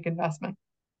strategic investment.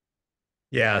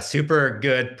 Yeah, super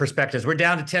good perspectives. We're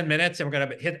down to 10 minutes and we're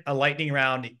going to hit a lightning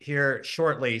round here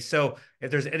shortly. So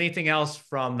if there's anything else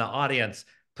from the audience,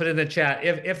 put it in the chat.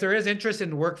 If there is interest in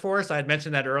the workforce, I had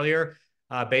mentioned that earlier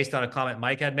based on a comment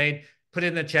Mike had made, put it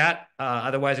in the chat.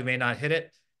 Otherwise, we may not hit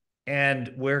it.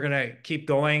 And we're going to keep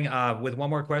going with one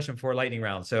more question for lightning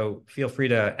round. So feel free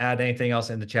to add anything else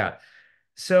in the chat.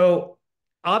 So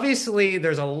obviously,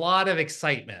 there's a lot of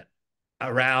excitement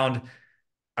around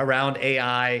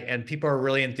AI, and people are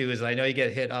really enthused. I know you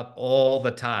get hit up all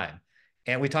the time.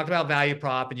 And we talked about value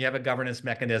prop, and you have a governance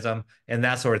mechanism and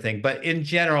that sort of thing. But in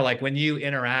general, like when you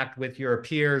interact with your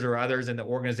peers or others in the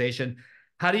organization,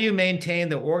 how do you maintain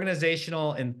the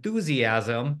organizational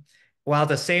enthusiasm while at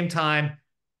the same time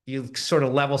you sort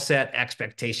of level set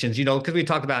expectations? Because we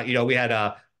talked about, we had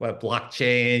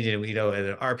blockchain, and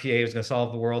an RPA was going to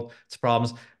solve the world's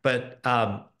problems. But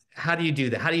how do you do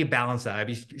that? How do you balance that? I'd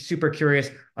be super curious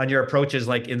on your approaches,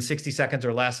 like in 60 seconds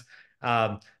or less.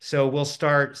 So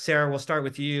Sarah, we'll start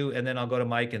with you, and then I'll go to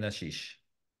Mike and Ashish.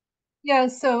 Yeah,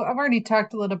 so I've already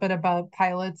talked a little bit about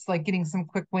pilots, like getting some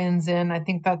quick wins in. I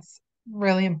think that's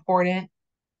really important.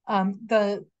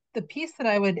 The piece that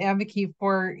I would advocate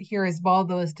for here as well,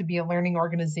 though, is to be a learning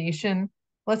organization.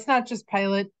 Let's not just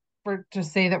pilot to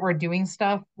say that we're doing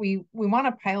stuff. We want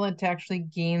a pilot to actually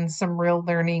gain some real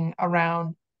learning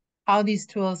around how these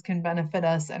tools can benefit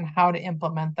us and how to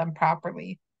implement them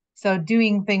properly. So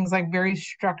doing things like very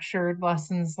structured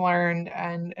lessons learned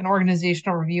and an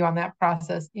organizational review on that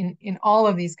process in all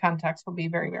of these contexts will be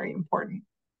very, very important.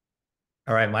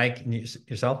 All right, Mike,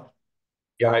 yourself?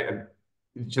 Yeah, I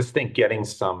just think getting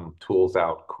some tools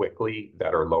out quickly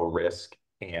that are low risk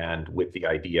and with the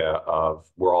idea of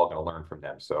we're all going to learn from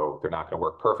them. So they're not going to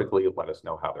work perfectly. Let us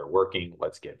know how they're working.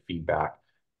 Let's get feedback.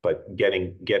 But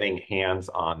getting hands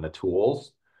on the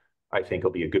tools, I think will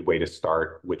be a good way to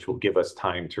start, which will give us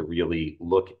time to really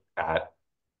look at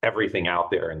everything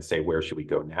out there and say, where should we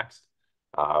go next?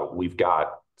 We've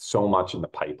got so much in the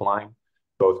pipeline,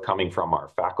 both coming from our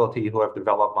faculty who have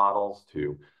developed models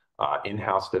to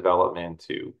in-house development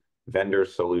to vendor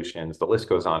solutions. The list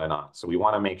goes on and on. So we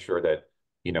want to make sure that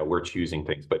we're choosing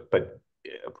things, but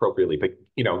appropriately. But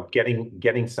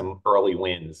getting some early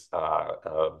wins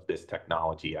of this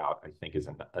technology out, I think, is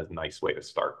a nice way to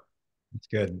start. That's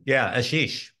good. Yeah,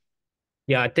 Ashish.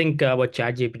 Yeah, I think what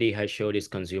ChatGPT has showed is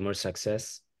consumer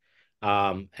success.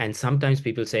 And sometimes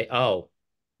people say, oh,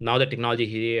 now the technology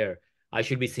here, I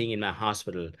should be seeing in my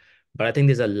hospital. But I think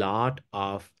there's a lot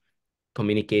of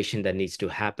communication that needs to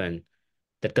happen,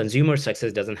 that consumer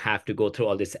success doesn't have to go through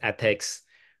all this ethics,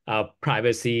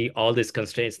 privacy, all these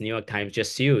constraints. New York Times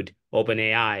just sued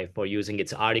OpenAI for using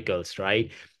its articles,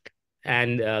 right?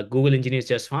 And Google engineers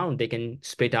just found they can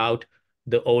spit out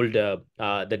the old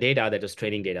the data that was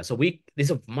training data. So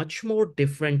there's a much more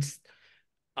different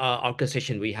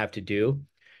orchestration we have to do.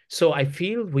 So I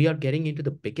feel we are getting into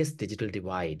the biggest digital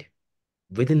divide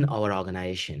within our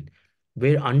organization,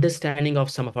 where understanding of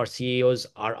some of our CEOs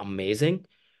are amazing,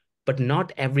 but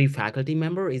not every faculty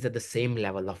member is at the same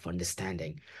level of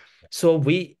understanding.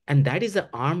 And that is the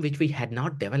arm which we had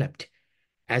not developed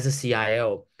as a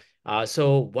CIO.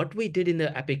 So what we did in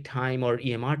the Epic time or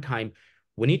EMR time,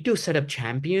 we need to set up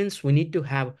champions. We need to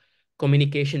have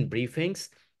communication briefings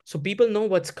so people know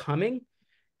what's coming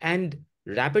and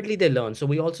rapidly they learn. So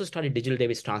we also started Digital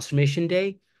Davis Transformation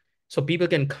Day. So people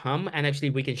can come and actually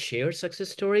we can share success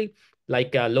story,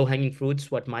 like low-hanging fruits,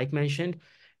 what Mike mentioned.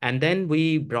 And then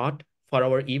we brought for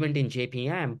our event in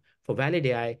JPM for Valid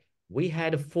AI, we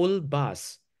had a full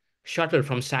bus shuttle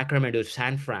from Sacramento to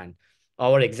San Fran,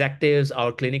 our executives,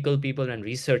 our clinical people and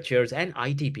researchers and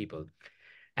IT people.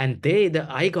 And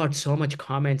I got so much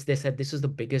comments. They said this is the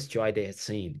biggest joy they had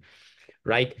seen,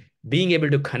 right? Being able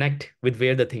to connect with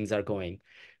where the things are going.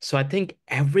 So I think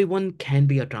everyone can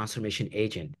be a transformation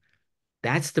agent.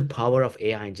 That's the power of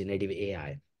AI and generative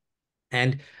AI.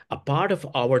 And a part of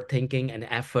our thinking and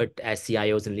effort as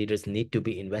CIOs and leaders need to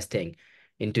be investing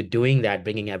into doing that,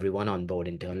 bringing everyone on board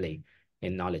internally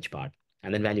in knowledge part,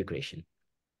 and then value creation.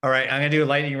 All right, I'm going to do a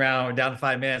lightning round. We're down to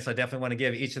 5 minutes. I definitely want to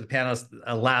give each of the panelists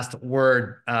a last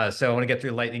word. So I want to get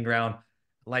through lightning round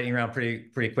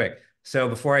pretty quick. So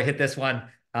before I hit this one,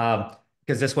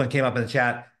 because this one came up in the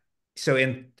chat. So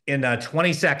in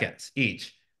 20 seconds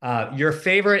each, your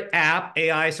favorite app,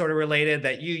 AI sort of related,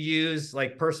 that you use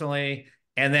like personally,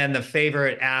 and then the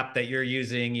favorite app that you're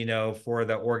using, for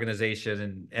the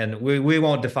organization. And we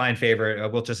won't define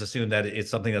favorite. We'll just assume that it's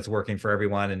something that's working for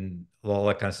everyone and all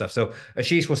that kind of stuff. So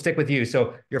Ashish, we'll stick with you.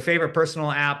 So your favorite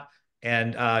personal app,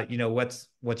 and what's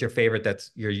your favorite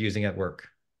that's you're using at work?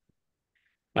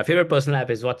 My favorite personal app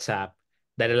is WhatsApp,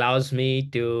 that allows me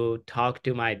to talk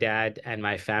to my dad and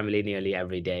my family nearly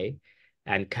every day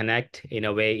and connect in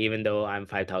a way, even though I'm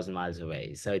 5,000 miles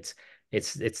away. So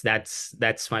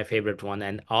that's my favorite one.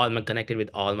 And I'm connected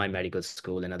with all my medical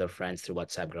school and other friends through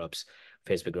WhatsApp groups,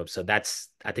 Facebook groups. So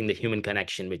I think the human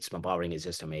connection which it's empowering is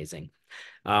just amazing.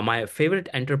 My favorite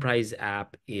enterprise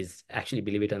app is actually,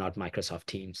 believe it or not, Microsoft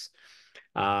Teams,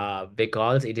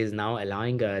 because it is now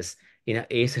allowing us in an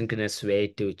asynchronous way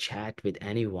to chat with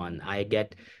anyone. I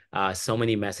get so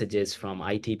many messages from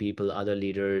IT people, other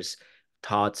leaders,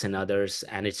 thoughts, and others,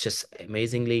 and it's just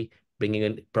amazingly bringing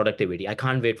in productivity. I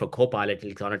can't wait for Copilot.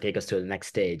 It's going to take us to the next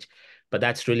stage, but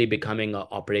that's really becoming an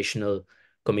operational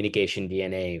communication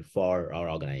DNA for our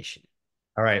organization.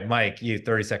 All right, Mike, you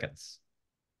 30 seconds.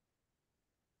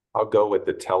 I'll go with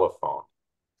the telephone.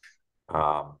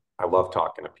 I love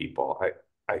talking to people.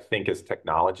 I think as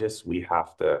technologists, we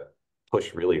have to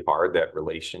push really hard that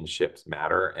relationships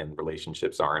matter, and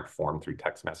relationships aren't formed through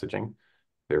text messaging.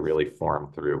 They're really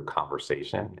formed through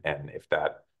conversation. And if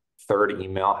that third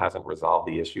email hasn't resolved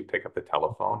the issue, pick up the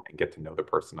telephone and get to know the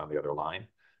person on the other line.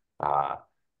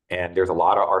 And there's a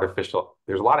lot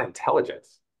of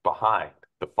intelligence behind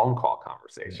the phone call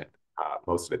conversation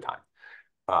most of the time.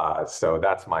 So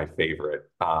that's my favorite.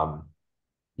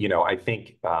 I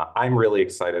think I'm really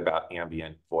excited about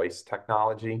ambient voice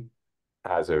technology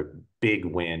as a big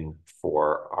win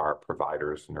for our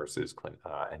providers, nurses,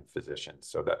 and physicians.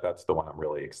 So that's the one I'm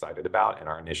really excited about. And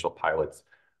our initial pilots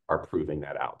are proving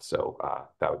that out. So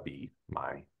that would be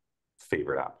my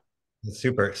favorite app.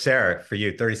 Super. Sarah, for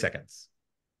you, 30 seconds.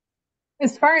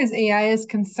 As far as AI is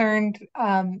concerned,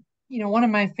 one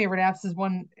of my favorite apps is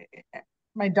one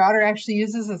my daughter actually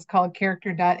uses. It's called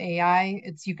character.ai.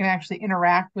 You can actually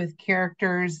interact with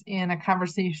characters in a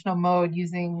conversational mode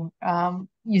using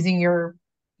your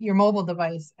mobile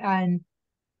device. And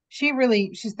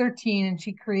she's 13, and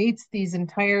she creates these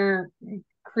entire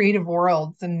creative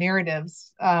worlds and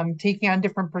narratives, taking on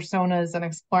different personas and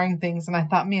exploring things. And I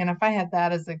thought, man, if I had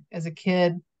that as a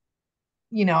kid,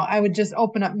 I would just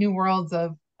open up new worlds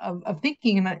of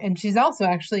thinking. And she's also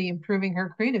actually improving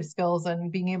her creative skills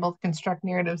and being able to construct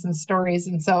narratives and stories.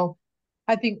 And so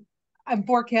I think I'm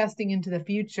forecasting into the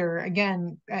future.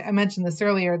 Again, I mentioned this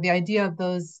earlier, the idea of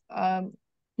those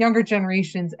younger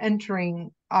generations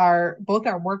entering both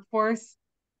our workforce,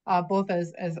 both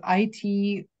as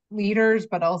IT leaders,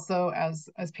 but also as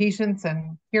patients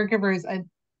and caregivers.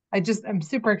 I'm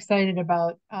super excited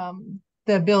about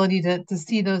the ability to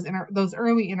see those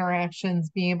early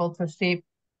interactions being able to shape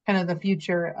kind of the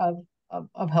future of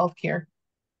healthcare.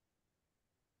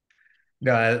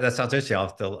 No, that sounds interesting.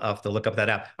 I'll have to look up that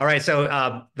app. All right.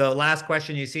 So the last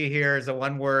question you see here is a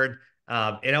one word.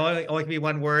 It only can be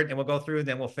one word, and we'll go through, and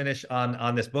then we'll finish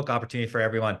on this book opportunity for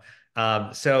everyone.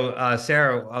 So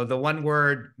Sarah, the one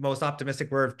word, most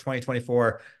optimistic word of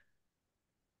 2024.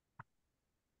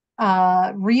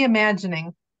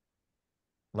 Reimagining.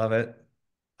 Love it.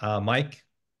 Mike?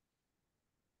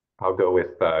 I'll go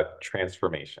with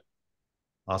transformation.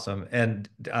 Awesome. And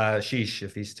Ashish,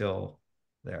 if he's still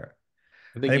there.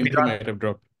 I think he might have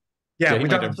dropped. Yeah, he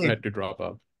might have had to drop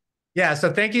out. Yeah,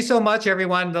 so thank you so much,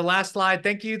 everyone. The last slide,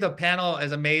 thank you. The panel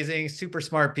is amazing, super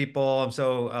smart people. I'm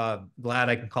so glad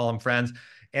I can call them friends.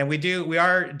 And we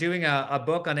are doing a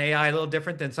book on AI, a little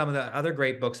different than some of the other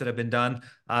great books that have been done.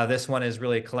 This one is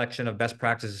really a collection of best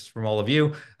practices from all of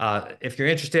you. If you're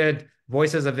interested,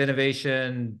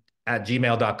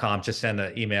 voicesofinnovation@gmail.com. Just send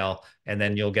an email, and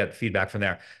then you'll get feedback from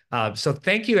there. So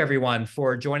thank you, everyone,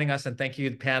 for joining us, and thank you,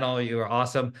 the panel. You are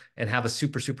awesome, and have a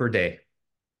super, super day.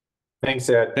 Thanks,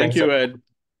 Ed. Thank you, Ed.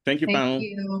 Thank you, Thank panel.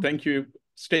 you. Thank you.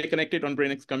 Stay connected on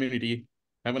BrainX community.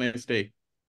 Have a nice day.